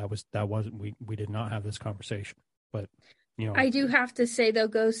dream. That wasn't, we did not have this conversation. But, I do have to say though,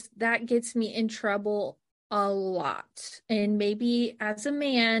 Ghost, that gets me in trouble a lot. And maybe as a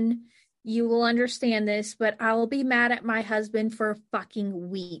man, you will understand this, but I'll be mad at my husband for fucking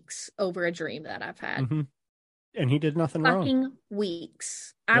weeks over a dream that I've had. Mm-hmm. And he did nothing wrong. Fucking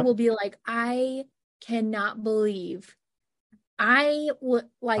weeks. Yep. I will be like, I cannot believe I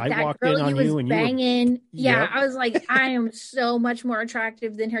that girl you was banging. Yeah, I was like, I am so much more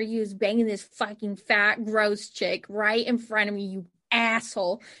attractive than her. You was banging this fucking fat, gross chick right in front of me, you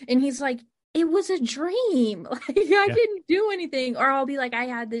asshole. And he's like, it was a dream. Like, I didn't do anything. Or I'll be like, I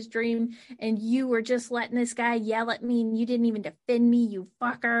had this dream and you were just letting this guy yell at me and you didn't even defend me, you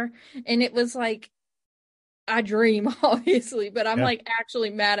fucker. And it was like a dream, obviously, but I'm like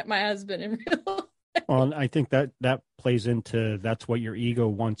actually mad at my husband in real life. Well, I think that plays into, that's what your ego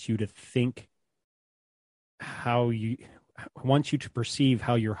wants you to think, wants you to perceive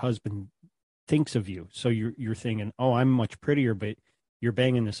how your husband thinks of you. So you're thinking, oh, I'm much prettier, but you're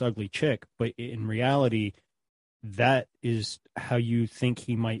banging this ugly chick. But in reality, that is how you think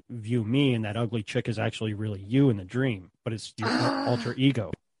he might view me. And that ugly chick is actually really you in the dream, but it's your alter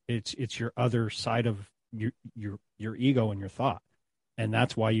ego. It's your other side of your ego and your thought. And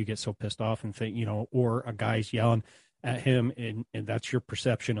that's why you get so pissed off and think, or a guy's yelling at him, and that's your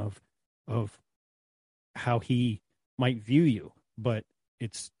perception of how he might view you. But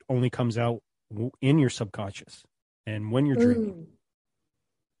it's only comes out in your subconscious and when you're dreaming.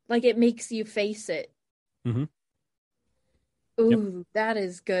 Like it makes you face it. Mm-hmm. Ooh, that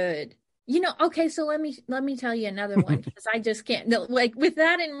is good. Okay, so let me tell you another one, because I just can't. Like with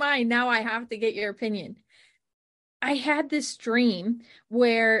that in mind, now I have to get your opinion. I had this dream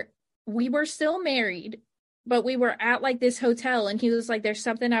where we were still married, but we were at like this hotel, and he was like, there's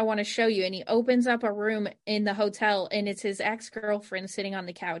something I want to show you. And he opens up a room in the hotel, and it's his ex-girlfriend sitting on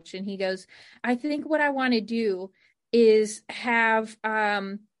the couch. And he goes, I think what I want to do is have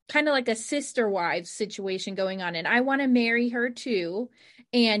kind of like a sister wives situation going on. And I want to marry her too.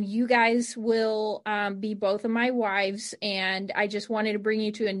 And you guys will be both of my wives. And I just wanted to bring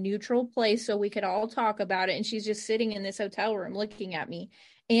you to a neutral place so we could all talk about it. And she's just sitting in this hotel room looking at me.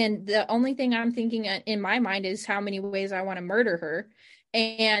 And the only thing I'm thinking in my mind is how many ways I want to murder her.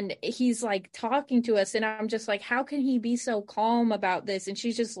 And he's like talking to us, and I'm just like, how can he be so calm about this? And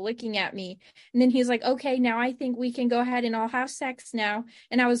she's just looking at me. And then he's like, okay, now I think we can go ahead and all have sex now.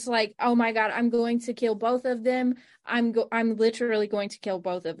 And I was like, oh my God, I'm going to kill both of them. I'm literally going to kill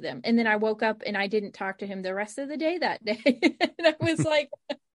both of them. And then I woke up and I didn't talk to him the rest of the day that day. And I was like,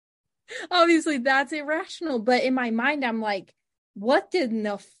 obviously that's irrational. But in my mind, I'm like, what in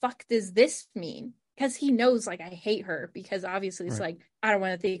the fuck does this mean? Because he knows, like, I hate her, because obviously it's like, I don't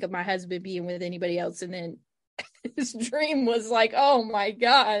want to think of my husband being with anybody else. And then his dream was like, oh my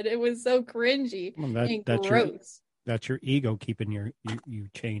God, it was so cringy and gross. That's your ego keeping you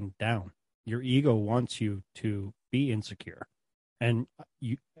chained down. Your ego wants you to be insecure. And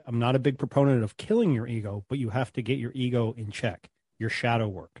I'm not a big proponent of killing your ego, but you have to get your ego in check, your shadow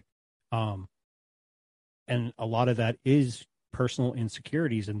work. And a lot of that is personal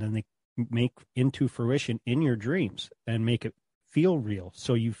insecurities, and then they make into fruition in your dreams and make it feel real.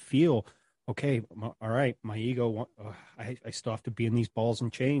 So you feel, okay, all right, my ego, I still have to be in these balls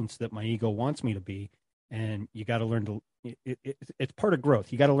and chains that my ego wants me to be. And you got to learn to, it's part of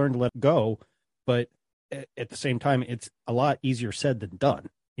growth. You got to learn to let go. But at the same time, it's a lot easier said than done.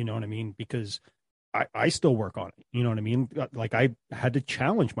 You know what I mean? Because I still work on it. You know what I mean? Like, I had to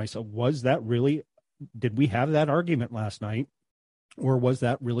challenge myself. Was that really, did we have that argument last night? Or was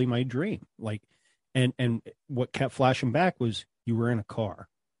that really my dream? Like, and what kept flashing back was, you were in a car.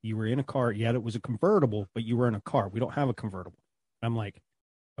 You were in a car. Yeah, it was a convertible, but you were in a car. We don't have a convertible. I'm like,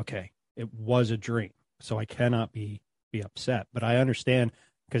 okay, it was a dream. So I cannot be upset. But I understand,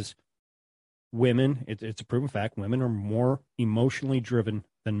 because women, it's a proven fact, women are more emotionally driven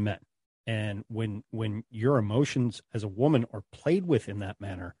than men. And when your emotions as a woman are played with in that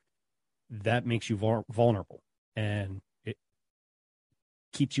manner, that makes you vulnerable. And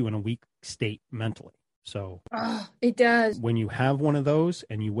keeps you in a weak state mentally. So it does. When you have one of those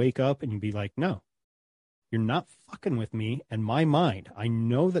and you wake up and you be like, no, you're not fucking with me and my mind. I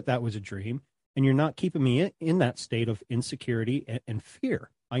know that was a dream, and you're not keeping me in that state of insecurity and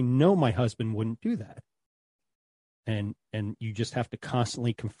fear. I know my husband wouldn't do that. And you just have to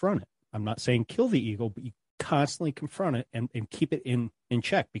constantly confront it. I'm not saying kill the ego, but you constantly confront it and keep it in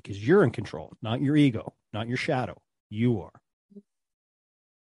check, because you're in control, not your ego, not your shadow. You are.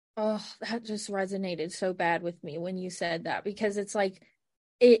 Oh, that just resonated so bad with me when you said that, because it's like,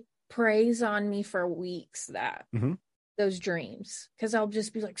 it preys on me for weeks, that those dreams, because I'll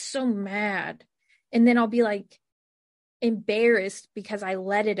just be like so mad, and then I'll be like embarrassed because I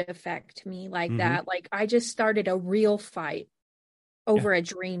let it affect me like that. Like, I just started a real fight over a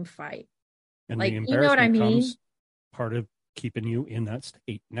dream fight. And like, the you know what I mean? Comes part of keeping you in that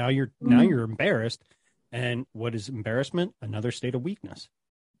state. Now you're embarrassed, and what is embarrassment? Another state of weakness.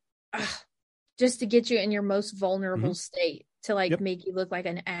 Just to get you in your most vulnerable state, to like make you look like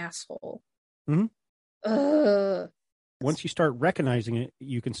an asshole. Once you start recognizing it,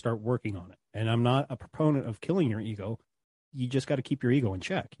 you can start working on it. And I'm not a proponent of killing your ego. You just got to keep your ego in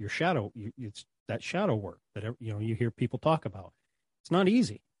check. Your shadow, it's that shadow work that you hear people talk about. It's not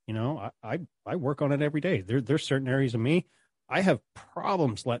easy. I work on it every day. There's certain areas of me, I have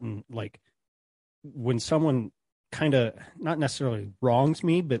problems letting, like, when someone kind of not necessarily wrongs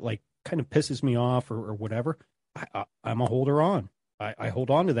me, but like kind of pisses me off or whatever, I'm a holder on. I hold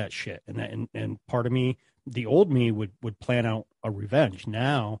on to that shit. And part of me, the old me would plan out a revenge.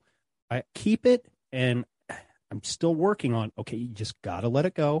 Now I keep it, and I'm still working on, okay, you just got to let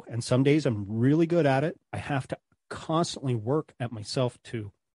it go. And some days I'm really good at it. I have to constantly work at myself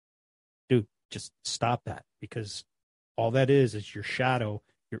to, dude, just stop that, because all that is your shadow,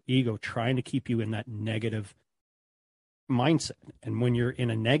 your ego trying to keep you in that negative mindset. And when you're in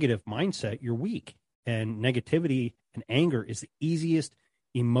a negative mindset, you're weak. And negativity and anger is the easiest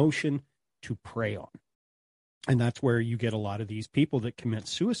emotion to prey on. And that's where you get a lot of these people that commit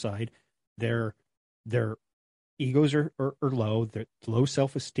suicide. Their egos are low. They're low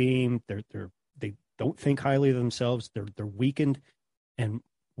self-esteem. They don't think highly of themselves. They're weakened. And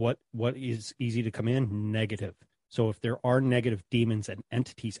what is easy to come in? Negative. So if there are negative demons and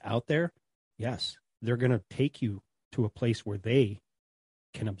entities out there, yes, they're going to take you to a place where they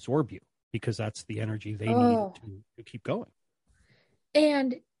can absorb you, because that's the energy they need to keep going.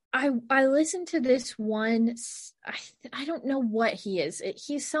 And I listened to this one, I don't know what he is.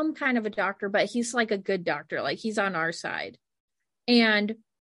 He's some kind of a doctor, but he's like a good doctor. Like, he's on our side. And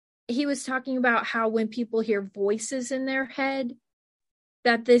he was talking about how when people hear voices in their head,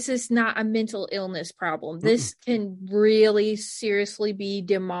 that this is not a mental illness problem. This can really seriously be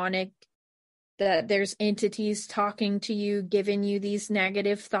demonic that there's entities talking to you, giving you these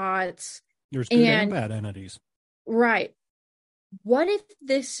negative thoughts. There's good and bad entities. Right. What if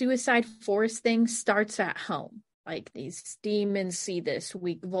this suicide forest thing starts at home? Like these demons see this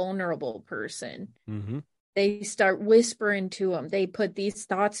weak, vulnerable person. Mm-hmm. They start whispering to them. They put these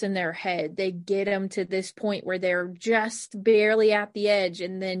thoughts in their head. They get them to this point where they're just barely at the edge.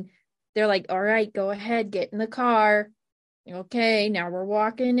 And then they're like, all right, go ahead, get in the car. Okay, now we're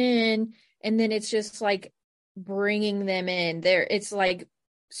walking in. And then it's just like bringing them in there. It's like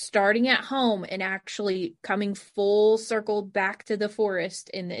starting at home and actually coming full circle back to the forest,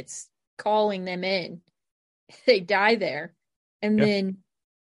 and it's calling them in. They die there, and then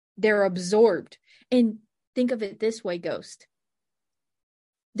they're absorbed. And think of it this way, Ghost.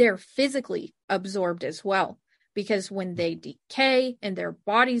 They're physically absorbed as well, because when they decay and their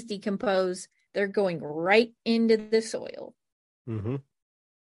bodies decompose, they're going right into the soil. Mm-hmm.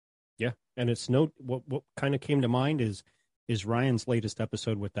 Yeah, and it's what kind of came to mind is Ryan's latest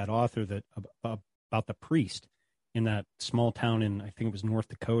episode with that author that about the priest in that small town in, I think it was North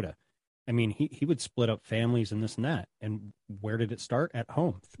Dakota. I mean, he would split up families and this and that. And where did it start? At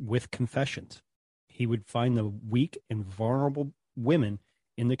home, with confessions. He would find the weak and vulnerable women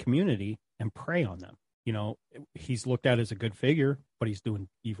in the community and prey on them. You know, he's looked at as a good figure, but he's doing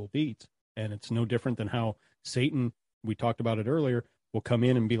evil deeds. And it's no different than how Satan, we talked about it earlier, will come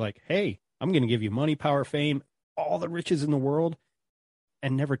in and be like, hey, I'm going to give you money, power, fame, all the riches in the world,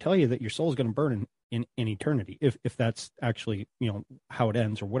 and never tell you that your soul is going to burn in eternity. If that's actually, you know, how it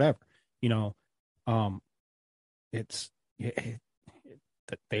ends or whatever, you know, it's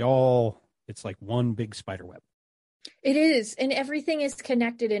like one big spider web. It is. And everything is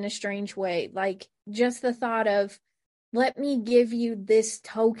connected in a strange way. Like just the thought of, let me give you this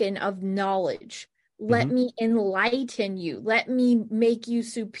token of knowledge. Let me enlighten you. Let me make you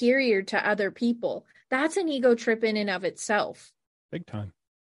superior to other people. That's an ego trip in and of itself. Big time.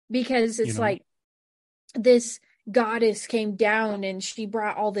 Because it's like this goddess came down and she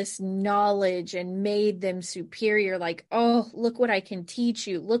brought all this knowledge and made them superior. Like, oh, look what I can teach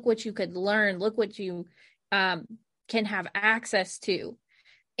you. Look what you could learn. Look what you can have access to.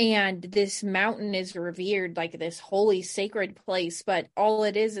 And this mountain is revered like this holy, sacred place. But all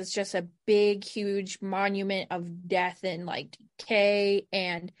it is just a big, huge monument of death and like decay.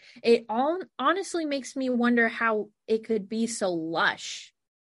 And it all honestly makes me wonder how it could be so lush.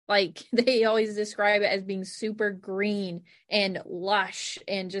 Like they always describe it as being super green and lush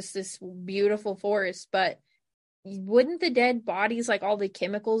and just this beautiful forest. But wouldn't the dead bodies, like all the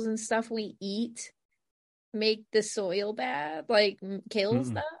chemicals and stuff we eat, make the soil bad, like kill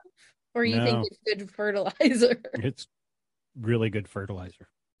stuff? Or you think it's good fertilizer? It's really good fertilizer.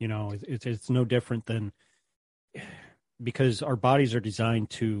 You know, it's no different than, because our bodies are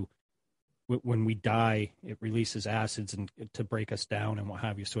designed to, when we die, it releases acids and to break us down and what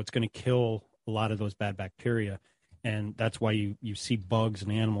have you. So it's going to kill a lot of those bad bacteria. And that's why you see bugs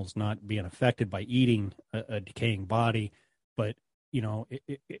and animals not being affected by eating a decaying body. But, you know,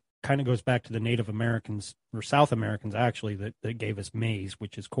 it kind of goes back to the Native Americans, or South Americans actually, that gave us maize,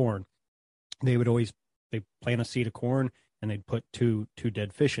 which is corn. They plant a seed of corn and they'd put two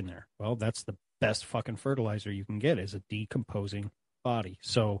dead fish in there. Well, that's the best fucking fertilizer you can get, is a decomposing body.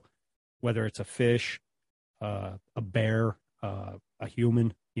 So whether it's a fish, a bear, a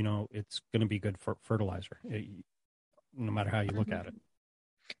human, you know, it's going to be good for fertilizer, no matter how you look at it.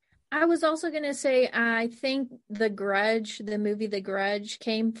 I was also going to say, I think the movie The Grudge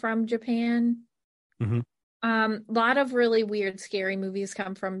came from Japan. Mm-hmm. A lot of really weird, scary movies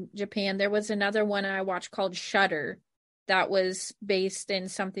come from Japan. There was another one I watched called Shudder that was based in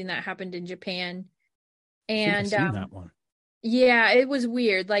something that happened in Japan. And I've seen that one. Yeah, it was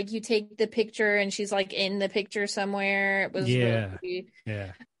weird. Like you take the picture and she's like in the picture somewhere. It was really...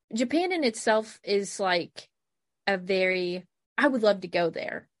 Japan in itself is like I would love to go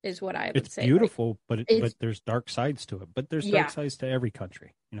there, is what I would say. It's beautiful, like, but there's dark sides to it. But there's dark sides to every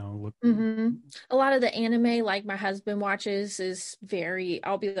country. You know, a lot of the anime, like my husband watches, is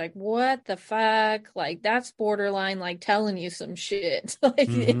I'll be like, what the fuck? Like that's borderline like telling you some shit. Like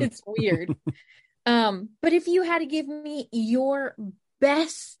it's weird. But if you had to give me your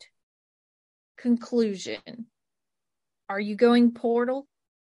best conclusion, are you going Portal?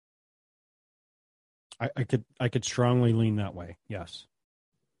 I could strongly lean that way. Yes.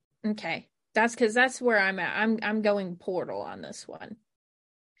 Okay. That's where I'm at. I'm going Portal on this one.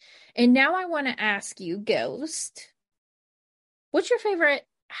 And now I want to ask you, Ghost, what's your favorite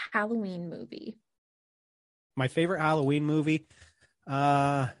Halloween movie? My favorite Halloween movie,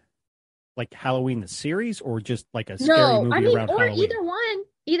 like Halloween the series, or just like a scary movie around Halloween? Or either one.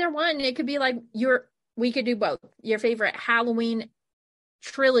 Either one. It could be like we could do both. Your favorite Halloween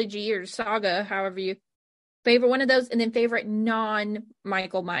trilogy or saga, however you favorite one of those, and then favorite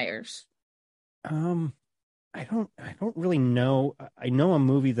non-Michael Myers. I don't really know. I know a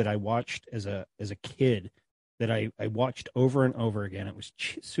movie that I watched as a kid that I watched over and over again. It was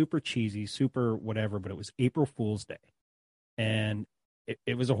super cheesy, super whatever, but it was April Fool's Day. And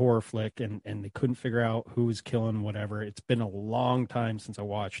it was a horror flick, and they couldn't figure out who was killing whatever. It's been a long time since I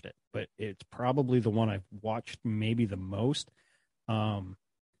watched it, but it's probably the one I've watched maybe the most.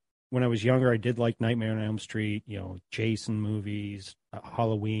 When I was younger, I did like Nightmare on Elm Street, Jason movies,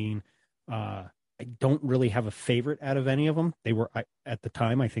 Halloween. I don't really have a favorite out of any of them. They were, at the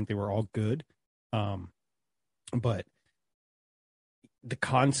time, I think they were all good. But the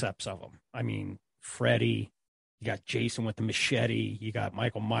concepts of them, I mean, Freddy, you got Jason with the machete, you got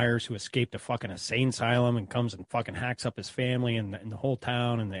Michael Myers who escaped a fucking insane asylum and comes and fucking hacks up his family and the whole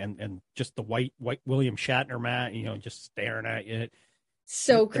town, and just the white William Shatner Matt, just staring at you.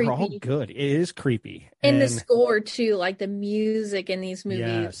 So creepy. They're all good. It is creepy. And the score too, like the music in these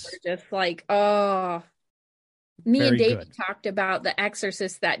movies are just like, oh. Me and David talked about The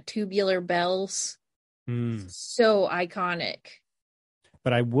Exorcist, that Tubular Bells. So iconic.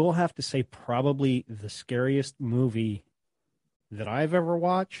 But I will have to say probably the scariest movie that I've ever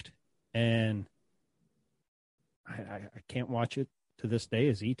watched, and I can't watch it to this day,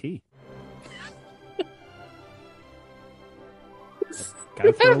 is E.T.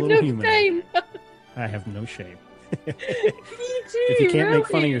 Gotta throw a little humor in. I have no shame. If you can't make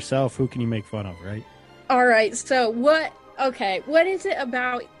fun of yourself, who can you make fun of, right? All right, so what is it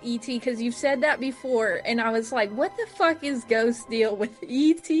about E.T.? Because you've said that before, and I was like, what the fuck is Ghost deal with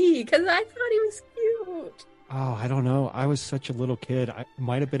E.T.? Because I thought he was cute. Oh, I don't know. I was such a little kid. I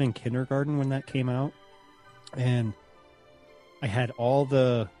might have been in kindergarten when that came out, and I had all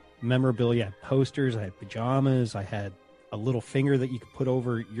the memorabilia. I had posters, I had pajamas, I had a little finger that you could put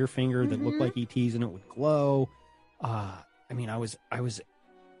over your finger that looked like ET's and it would glow. I mean, I was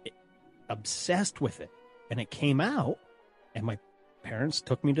obsessed with it, and it came out, and my parents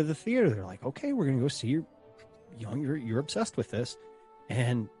took me to the theater. They're like, "Okay, we're gonna go see you're obsessed with this."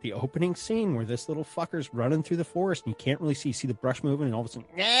 And the opening scene where this little fucker's running through the forest and you can't really see the brush moving, and all of a sudden,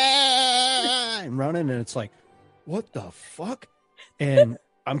 and running, and it's like, what the fuck? And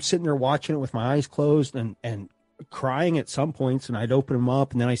I'm sitting there watching it with my eyes closed and crying at some points, and I'd open him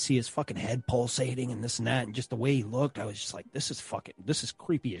up, and then I see his fucking head pulsating and this and that, and just the way he looked, I was just like, this is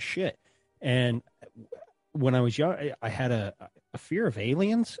creepy as shit. And when I was young, I had a fear of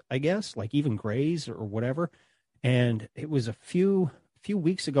aliens, I guess, like even Greys or whatever. And it was a few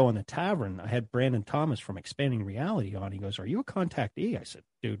weeks ago in the tavern, I had Brandon Thomas from Expanding Reality on. He goes, "Are you a contactee?" I said,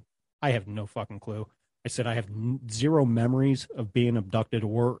 "Dude, I have no fucking clue." I said, "I have zero memories of being abducted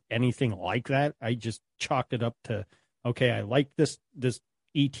or anything like that. I just chalked it up to, okay, I like this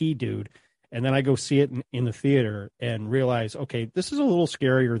ET dude." And then I go see it in the theater and realize, okay, this is a little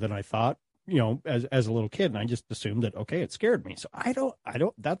scarier than I thought, as a little kid. And I just assumed that, okay, it scared me. So I don't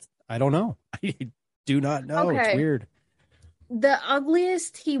know. I do not know. Okay. It's weird. The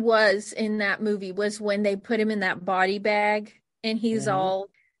ugliest he was in that movie was when they put him in that body bag and he's all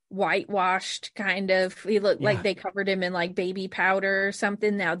whitewashed, kind of. He looked like they covered him in like baby powder or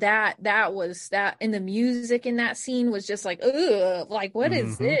something. Now that was that, and the music in that scene was just like, ugh, like what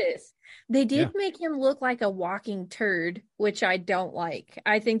is this? They did make him look like a walking turd, which I don't like.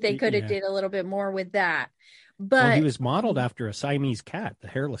 I think they could have did a little bit more with that. But he was modeled after a Siamese cat, the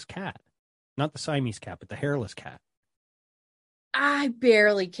hairless cat. Not the Siamese cat, but the hairless cat. I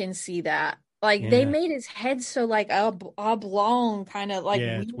barely can see that. Like they made his head so like oblong, kind of like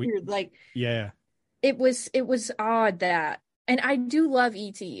weird. Like it was odd that. And I do love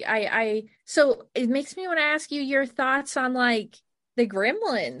E.T. So it makes me want to ask you your thoughts on like the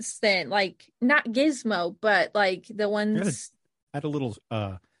Gremlins then, like not Gizmo, but like the ones. I had a little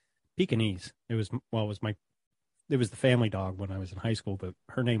Pekingese. It was the family dog when I was in high school, but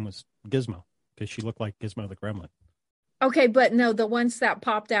her name was Gizmo because she looked like Gizmo the Gremlin. Okay, but no, the ones that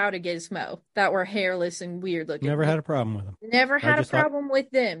popped out of Gizmo that were hairless and weird looking. Never had a problem with them. Never had a problem with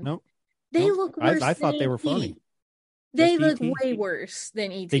them. Nope. They look worse. I thought they were funny. They look way worse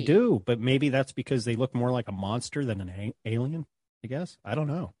than E.T. They do, but maybe that's because they look more like a monster than an alien, I guess. I don't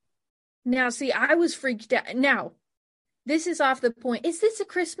know. Now, see, I was freaked out. Now, this is off the point. Is this a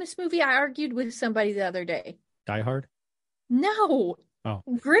Christmas movie? I argued with somebody the other day. Die Hard? No. Oh.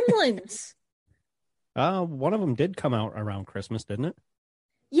 Gremlins. One of them did come out around Christmas, didn't it?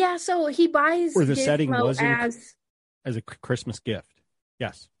 Yeah, so he buys or the setting was as a Christmas gift.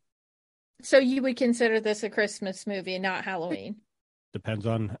 Yes. So you would consider this a Christmas movie and not Halloween? depends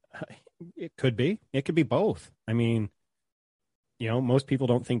on. It could be. It could be both. I mean, most people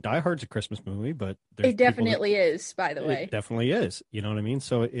don't think Die Hard's a Christmas movie, but It definitely is, by the way. It definitely is. You know what I mean?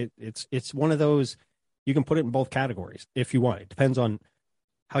 So it's one of those, you can put it in both categories if you want. It depends on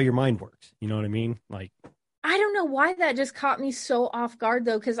how your mind works. You know what I mean? Like, I don't know why that just caught me so off guard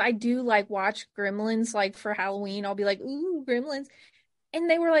though, because I do like watch Gremlins like for Halloween. I'll be like, ooh, Gremlins. And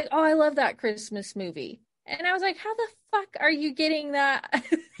they were like, oh, I love that Christmas movie. And I was like, how the fuck are you getting that?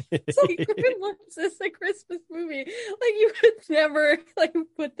 It's like Gremlins is a Christmas movie. Like you would never like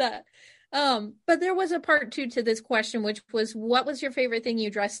put that. But there was a part 2 to this question, which was, what was your favorite thing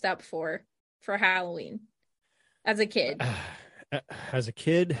you dressed up for Halloween as a kid? As a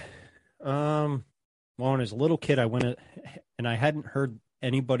kid, well, as a little kid, I went, and I hadn't heard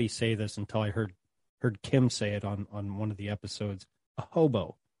anybody say this until I heard Kim say it on one of the episodes, a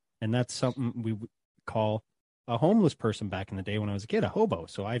hobo. And that's something we would call a homeless person back in the day when I was a kid, a hobo.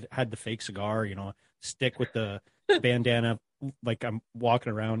 So I had the fake cigar, stick with the bandana, like I'm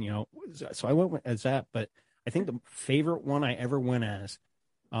walking around, so I went as that. But I think the favorite one I ever went as,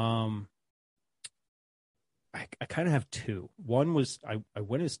 I kind of have two. One was I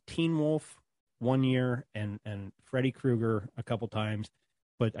went as Teen Wolf one year and Freddy Krueger a couple times,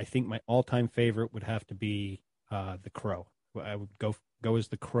 but I think my all-time favorite would have to be the Crow. I would go as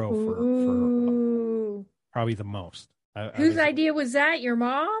the Crow for probably the most. Whose idea was that? Your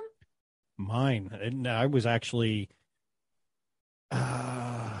mom? Mine. And I was actually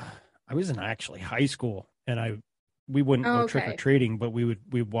I was in actually high school, and we wouldn't go trick or treating, but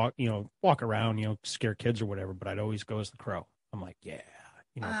we'd walk around, scare kids or whatever. But I'd always go as the Crow. I'm like, yeah,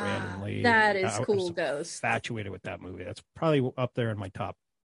 Brandon Lee. That is cool, I Ghost. Infatuated with that movie. That's probably up there in my top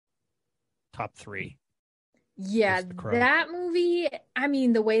 3. Yeah, that movie. I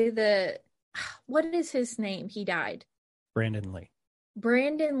mean, the way what is his name? He died. Brandon Lee.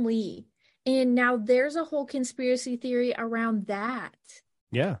 And now there's a whole conspiracy theory around that.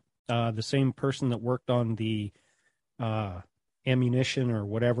 Yeah. The same person that worked on the ammunition or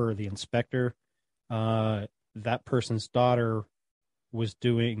whatever, the inspector, that person's daughter was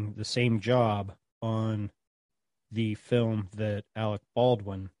doing the same job on the film that Alec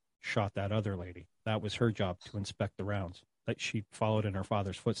Baldwin shot that other lady. That was her job, to inspect the rounds. That she followed in her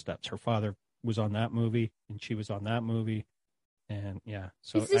father's footsteps. Her father was on that movie, and she was on that movie. And yeah.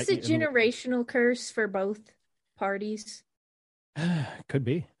 So is this a generational curse for both parties? Could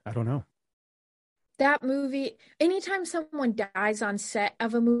be. I don't know. That movie, anytime someone dies on set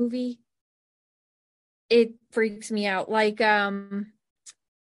of a movie, it freaks me out. Like, I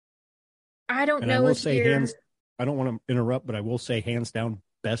don't know. I will say I don't want to interrupt, but I will say hands down,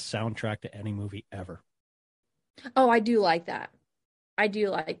 best soundtrack to any movie ever. Oh, I do like that.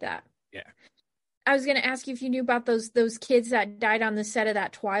 Yeah. I was going to ask you if you knew about those kids that died on the set of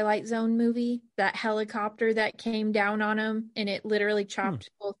that Twilight Zone movie, that helicopter that came down on them, and it literally chopped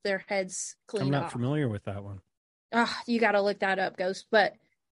both their heads clean off. I'm not familiar with that one. You got to look that up, Ghost. But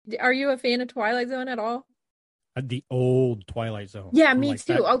are you a fan of Twilight Zone at all? The old Twilight Zone. Yeah, me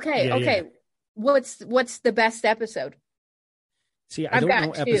too. That. Okay. Yeah. What's the best episode? See, I don't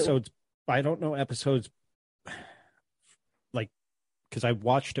know episodes. I don't know episodes like, because I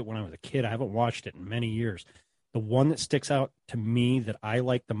watched it when I was a kid. I haven't watched it in many years. The one that sticks out to me that I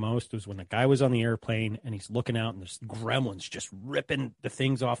liked the most was when the guy was on the airplane and he's looking out and there's gremlins just ripping the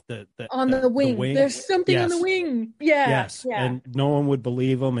things off the wing. There's something on the wing. Yeah. Yes. Yeah. And no one would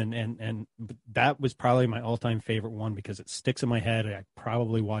believe him. And that was probably my all-time favorite one because it sticks in my head. I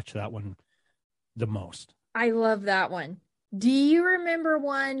probably watch that one the most. I love that one. Do you remember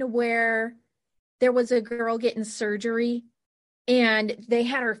one where there was a girl getting surgery and they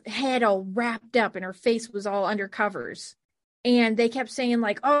had her head all wrapped up and her face was all under covers? And they kept saying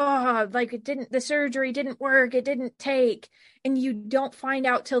like, the surgery didn't work. It didn't take. And you don't find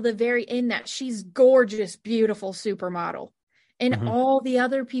out till the very end that she's gorgeous, beautiful supermodel. And all the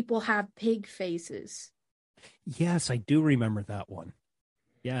other people have pig faces. Yes, I do remember that one.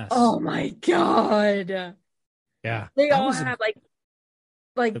 Yes. Oh my God. Yeah. They all have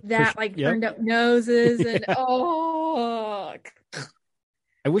turned up noses and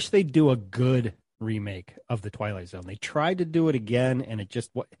I wish they'd do a good remake of the Twilight Zone. They tried to do it again and it just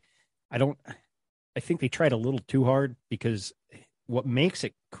I think they tried a little too hard because what makes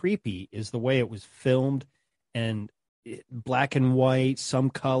it creepy is the way it was filmed and black and white, some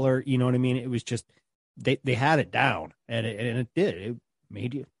color, you know what I mean? It was just they had it down and it did.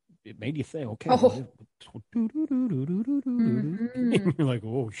 It made you think, okay. You're like,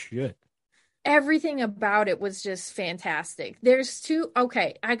 oh shit. Everything about it was just fantastic. There's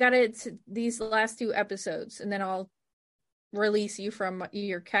I got it these last 2 episodes and then I'll release you from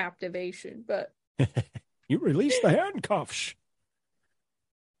your captivation. But You release the handcuffs.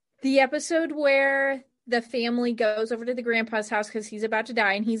 the episode where the family goes over to the grandpa's house because he's about to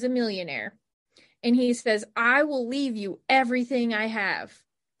die and he's a millionaire. And he says, I will leave you everything I have,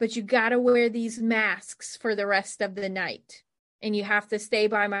 but you got to wear these masks for the rest of the night. And you have to stay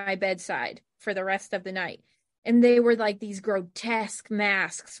by my bedside for the rest of the night. And they were like these grotesque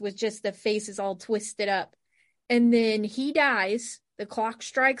masks with just the faces all twisted up. And then he dies, the clock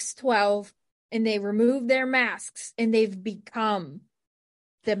strikes 12, and they remove their masks, and they've become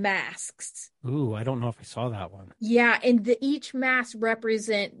the masks. Ooh, I don't know if I saw that one. Yeah, and each mask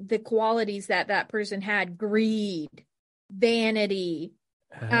represent the qualities that person had: greed, vanity.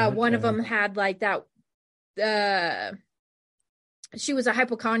 One of them had like that. She was a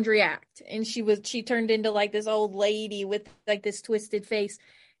hypochondriac, and she turned into like this old lady with like this twisted face.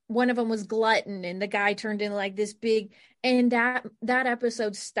 One of them was glutton, and the guy turned into like this big. And that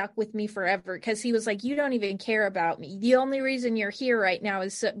episode stuck with me forever because he was like, "You don't even care about me. The only reason you're here right now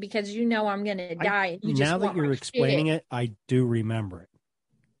is because you know I'm gonna die." And you just now that you're explaining it, I do remember it.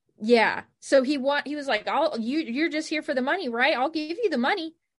 Yeah. So he was like, you're just here for the money, right? I'll give you the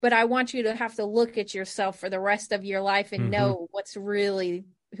money, but I want you to have to look at yourself for the rest of your life and know what's really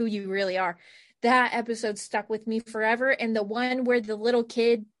who you really are. That episode stuck with me forever. And the one where the little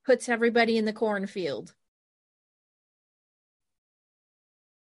kid puts everybody in the cornfield.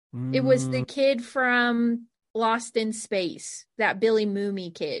 It was the kid from Lost in Space, that Billy Mooney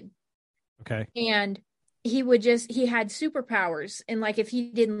kid. Okay. And he had superpowers. And like, if he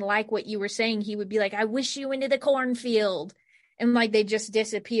didn't like what you were saying, he would be like, I wish you into the cornfield. And like, they just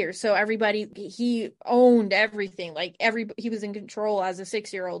disappear. So he owned everything. Like he was in control as a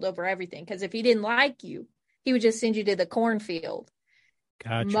 6-year-old over everything. Cause if he didn't like you, he would just send you to the cornfield.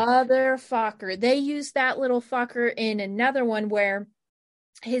 Gotcha. Motherfucker. They used that little fucker in another one where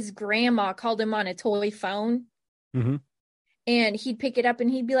his grandma called him on a toy phone. Mm-hmm. And he'd pick it up and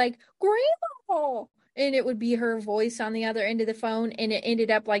he'd be like, Grandma. And it would be her voice on the other end of the phone. And it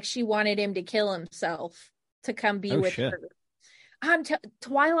ended up like she wanted him to kill himself to come be with her.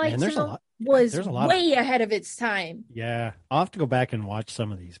 Twilight Zone was way ahead of its time. Yeah. I'll have to go back and watch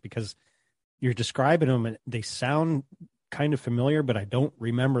some of these because you're describing them and they sound kind of familiar, but I don't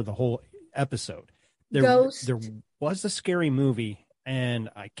remember the whole episode. There was a scary movie and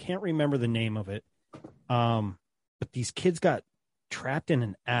I can't remember the name of it. But these kids got trapped in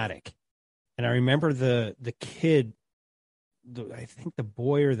an attic. And I remember the kid, I think the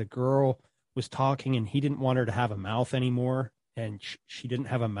boy or the girl was talking and he didn't want her to have a mouth anymore. And she didn't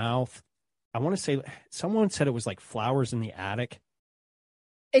have a mouth. I want to say someone said it was like Flowers in the Attic.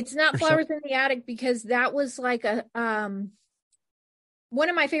 It's not Flowers in the Attic because that was like a one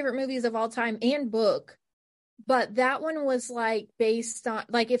of my favorite movies of all time and book. But that one was like based on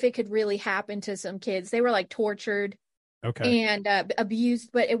like if it could really happen to some kids. They were like tortured and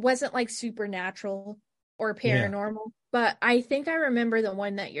abused, but it wasn't like supernatural or paranormal. Yeah. But I think I remember the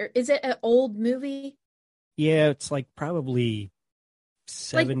one that is it an old movie? Yeah, it's like probably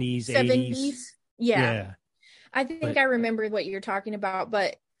 70s, like 80s. Yeah. I think I remember what you're talking about,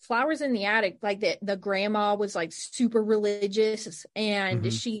 but Flowers in the Attic, like the grandma was like super religious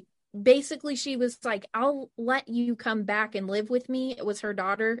and she was like, I'll let you come back and live with me. It was her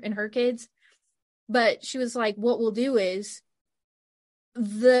daughter and her kids. But she was like, what we'll do is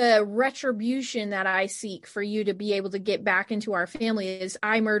the retribution that I seek for you to be able to get back into our family is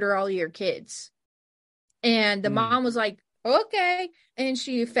I murder all your kids. And the mom was like, okay. And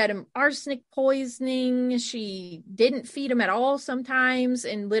she fed him arsenic poisoning. She didn't feed him at all sometimes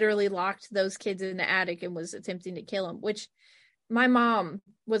and literally locked those kids in the attic and was attempting to kill him, which my mom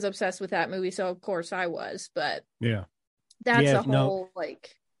was obsessed with that movie. So of course I was, but that's a whole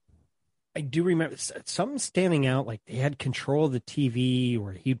like. I do remember something standing out. Like they had control of the TV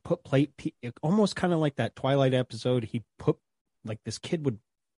or he'd put almost kind of like that Twilight episode. He put like this kid would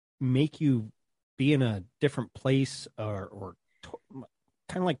make you be in a different place or kind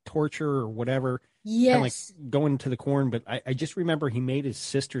of like torture or whatever. Yes. Kind of like going to the corn. But I just remember he made his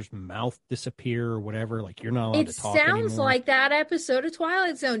sister's mouth disappear or whatever. Like you're not allowed to talk anymore. It sounds like that episode of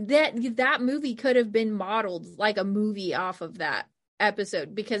Twilight Zone. That movie could have been modeled like a movie off of that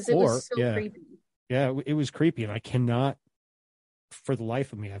episode because it was so creepy. Yeah, it was creepy. And I cannot, for the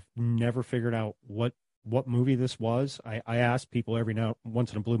life of me, I've never figured out what movie this was. I ask people every now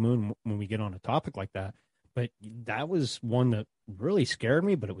once in a blue moon when we get on a topic like that, but that was one that really scared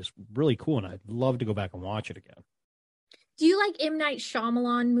me, but it was really cool and I'd love to go back and watch it again. Do you like M. Night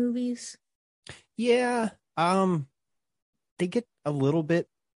Shyamalan movies? Yeah. They get a little bit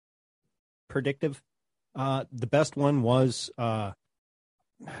predictive. The best one was fuck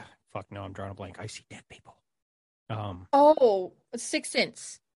no, I'm drawing a blank. I See Dead People. Oh, Sixth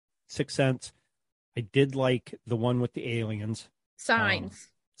Sense. Sixth Sense. I did like the one with the aliens. Signs.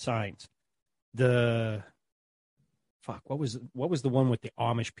 Signs. The fuck, what was the one with the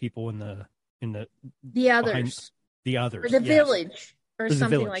Amish people in the Others. The Others. Or the yes. Village. Or The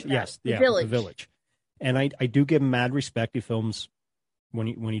something Village, like that. yes. The Yeah, Village. The Village. And I do give him mad respect. He films when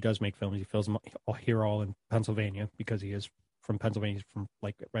he does make films, he films them here all in Pennsylvania because he is from Pennsylvania. He's from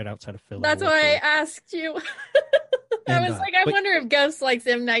like right outside of Philly. That's why I asked you. I was like, I wonder if Ghost likes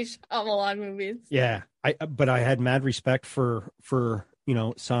M. Night Shyamalan movies. Yeah, but I had mad respect for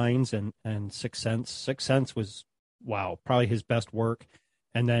Signs and Sixth Sense. Sixth Sense was probably his best work.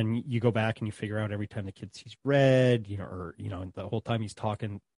 And then you go back and you figure out every time the kid sees red, the whole time he's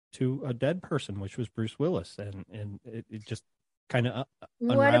talking to a dead person, which was Bruce Willis, and it just kind of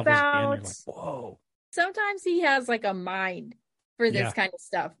unravels at the end. You're like, whoa. Sometimes he has like a mind for this kind of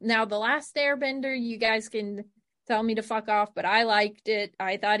stuff. Now, The Last Airbender, you guys can tell me to fuck off, but I liked it.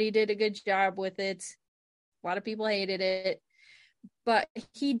 I thought he did a good job with it. A lot of people hated it, but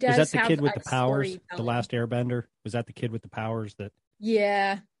he does. Was that the kid with the powers? storytelling. The Last Airbender? Was that the kid with the powers that?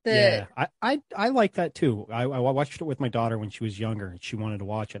 Yeah. I like that too. I watched it with my daughter when she was younger and she wanted to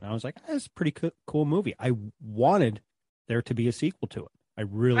watch it. And I was like, that's a pretty cool movie. I wanted there to be a sequel to it. I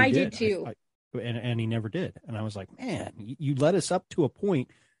really did. I did too. And he never did. And I was like, man, you led us up to a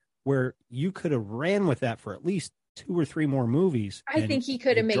point where you could have ran with that for at least 2 or 3 more movies. I think he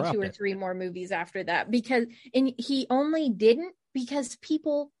could have made 2 or 3 more movies after that and he only didn't because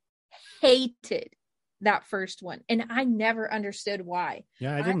people hated that first one, and I never understood why.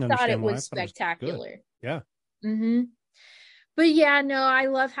 Yeah, I didn't thought understand it why. was spectacular. Yeah. Mm-hmm. But yeah, no, I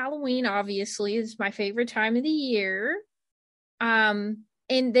love Halloween. Obviously, it's my favorite time of the year. And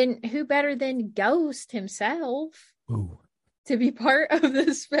then who better than Ghost himself to be part of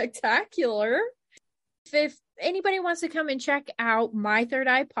the spectacular? If anybody wants to come and check out My Third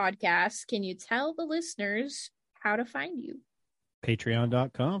Eye podcast, can you tell the listeners how to find you?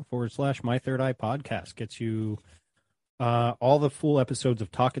 Patreon.com/My Third Eye podcast gets you all the full episodes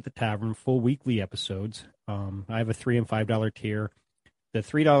of Talk at the Tavern, full weekly episodes. I have a $3 and $5 tier. The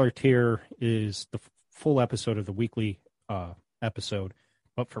 $3 tier is the full episode of the weekly episode,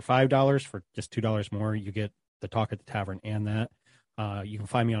 but for $5, for just $2 more, you get the Talk at the Tavern and that. You can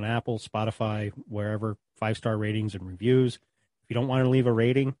find me on Apple, Spotify, wherever. 5-star ratings and reviews. If you don't want to leave a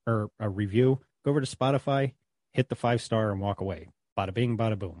rating or a review, go over to Spotify, hit the 5-star and walk away. Bada bing,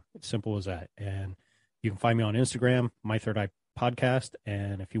 bada boom. It's simple as that. And you can find me on Instagram, My Third Eye Podcast.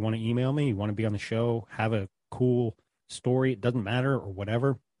 And if you want to email me, you want to be on the show, have a cool story, it doesn't matter, or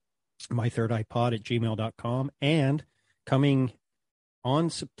whatever, mythirdeyepod@gmail.com. And coming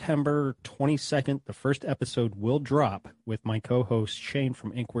on September 22nd, the first episode will drop with my co-host Shane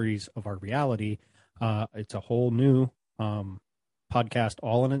from Inquiries of Our Reality. It's a whole new podcast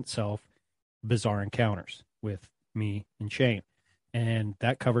all in itself, Bizarre Encounters with me and Shane. And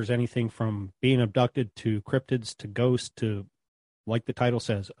that covers anything from being abducted to cryptids to ghosts to, like the title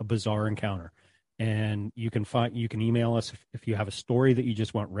says, a bizarre encounter. And you can email us if you have a story that you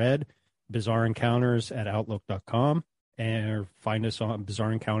just want read, bizarreencounters@outlook.com, and find us on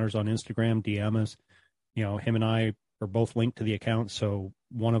Bizarre Encounters on Instagram, DM us. Him and I are both linked to the account, so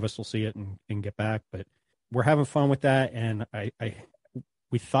one of us will see it and get back. But we're having fun with that, and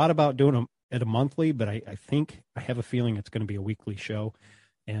we thought about doing them at a monthly, but I think I have a feeling it's going to be a weekly show.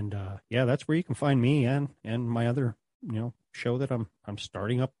 And that's where you can find me and my other show that I'm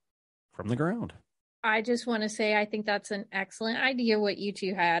starting up from the ground. I just want to say I think that's an excellent idea what you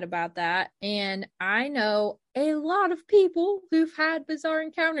two had about that. And I know a lot of people who've had bizarre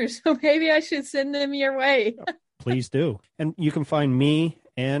encounters, so maybe I should send them your way. Please do. And you can find me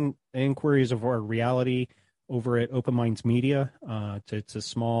and Inquiries of Our Reality over at Open Minds Media. It's a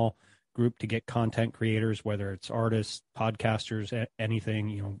small group to get content creators, whether it's artists, podcasters,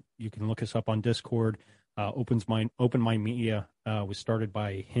 anything. You can look us up on Discord. Open Mind Media was started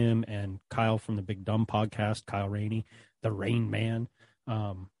by him and Kyle from the Big Dumb podcast, Kyle Rainey, the Rain Man.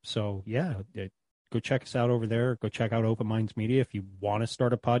 Go check us out over there. Go check out Open Minds Media if you want to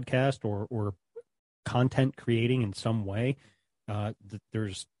start a podcast or content creating in some way.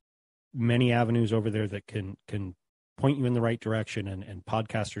 There's many avenues over there that can point you in the right direction, and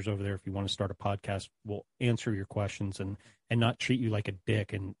podcasters over there, if you want to start a podcast, will answer your questions and not treat you like a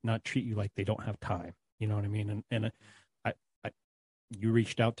dick and not treat you like they don't have time. You know what I mean? And you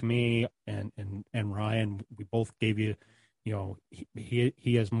reached out to me and Ryan, we both gave you you know,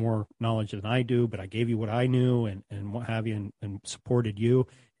 he has more knowledge than I do, but I gave you what I knew and what have you, and supported you.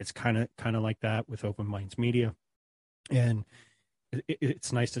 It's kind of like that with Open Minds Media. And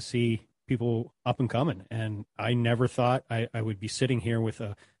it's nice to see people up and coming. And I never thought I would be sitting here with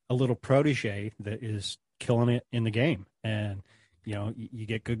a little protege that is killing it in the game. And, you know, you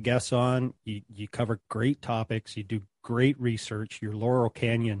get good guests on, you cover great topics, you do great research. Your Laurel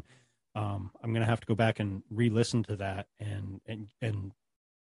Canyon, I'm going to have to go back and re-listen to that. And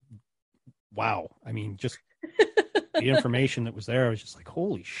wow. I mean, just the information that was there, I was just like,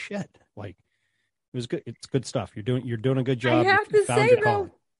 holy shit. Like, it was good. It's good stuff. You're doing a good job. I have to say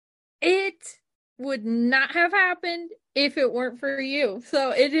though, it would not have happened if it weren't for you.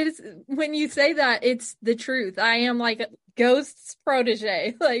 So it is, when you say that, it's the truth. I am like Ghost's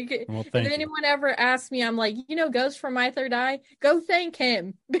protege. Like, well, if anyone ever asks me, I'm like, you know, Ghost from My Third Eye, go thank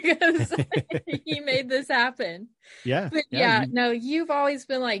him because he made this happen. Yeah. But no, you've always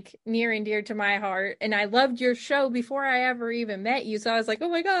been like near and dear to my heart. And I loved your show before I ever even met you. So I was like, oh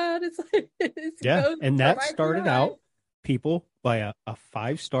my God, it's Ghost and that started Third Eye. out, people, by a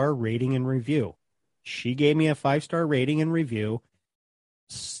 5-star rating and review. She gave me a 5-star rating and review,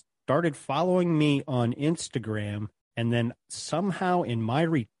 started following me on Instagram, and then somehow in my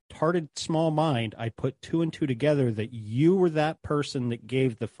retarded small mind, I put 2 and 2 together that you were that person that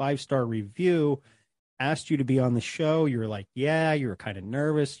gave the 5-star review, asked you to be on the show. You were like, yeah, you were kind of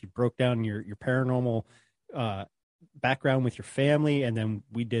nervous. You broke down your paranormal background with your family, and then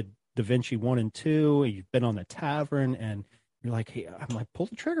we did Da Vinci 1 and 2. You've been on The Tavern, and you're like, hey, I'm like, pull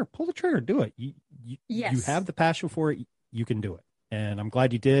the trigger, do it. You have the passion for it. You can do it. And I'm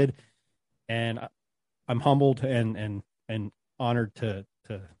glad you did. And I'm humbled and honored to,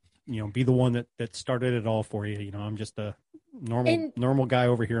 you know, be the one that started it all for you. You know, I'm just a normal guy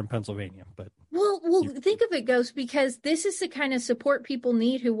over here in Pennsylvania, but well, think of it, Ghost, because this is the kind of support people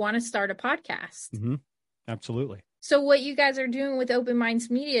need who want to start a podcast. Mm-hmm. Absolutely. So what you guys are doing with Open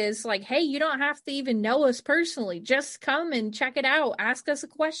Minds Media is like, hey, you don't have to even know us personally. Just come and check it out. Ask us a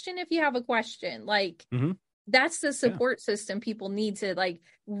question if you have a question. Like, that's the support system people need to like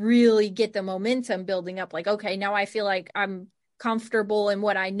really get the momentum building up. Like, okay, now I feel like I'm comfortable in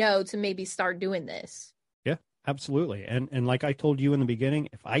what I know to maybe start doing this. Yeah, absolutely. And like I told you in the beginning,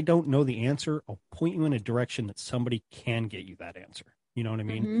 if I don't know the answer, I'll point you in a direction that somebody can get you that answer. You know what I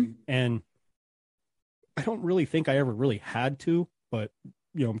mean? Mm-hmm. And I don't really think I ever really had to, but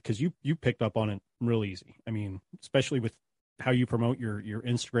you know, because you picked up on it real easy. I mean, especially with how you promote your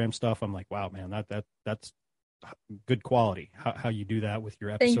Instagram stuff. I'm like, wow, man, that's good quality. How you do that with your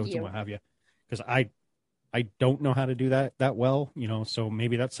episodes and what have you. Because I don't know how to do that well, you know, so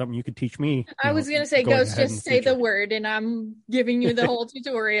maybe that's something you could teach me. I was going to say, Ghost, just say the word and I'm giving you the whole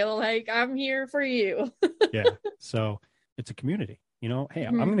tutorial. Like, I'm here for you. Yeah. So it's a community, you know, hey,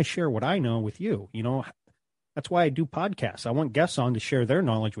 I'm going to share what I know with you, you know. That's why I do podcasts. I want guests on to share their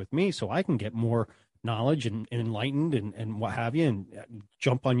knowledge with me so I can get more knowledge and enlightened and what have you, and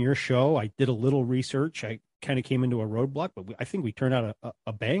jump on your show. I did a little research. I kind of came into a roadblock, but I think we turned out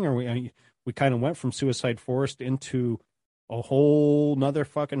a banger. We kind of went from Suicide Forest into a whole nother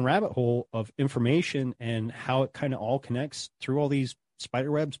fucking rabbit hole of information and how it kind of all connects through all these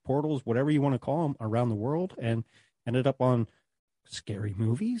spiderwebs, portals, whatever you want to call them, around the world, and ended up on scary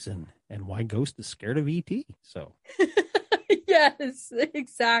movies and why Ghost is scared of ET. So yes,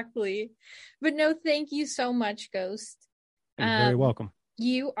 exactly. But no, thank you so much, Ghost. You're very welcome.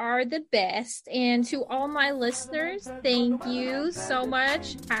 You are the best. And to all my listeners, thank you so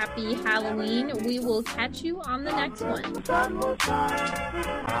much. Happy Halloween. We will catch you on the next one.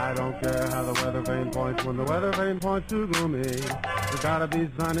 I don't care how the weather vane points when the weather vane points to gloomy. It's gotta be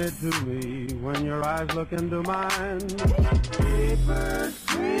sunny to me when your eyes look into mine. Creepers,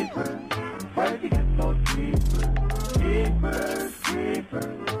 creepers, where'd you get those creepers? Creepers,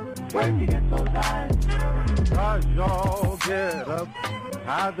 creepers, where'd you get those eyes? 'Cause y'all get up,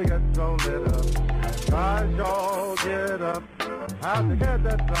 how'd they get so lit up? 'Cause y'all get up, how'd they get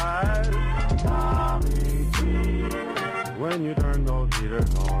that size? Molly G, when you turn those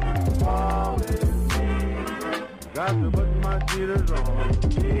heaters on. Molly G, got to put my heaters on.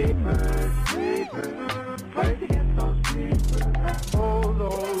 Creepers, creepers, where'd you get those creepers? Oh,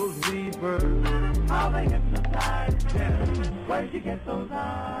 those weepers, how they hypnotize, yeah. Where'd you get those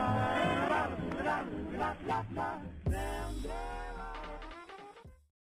eyes? Damn,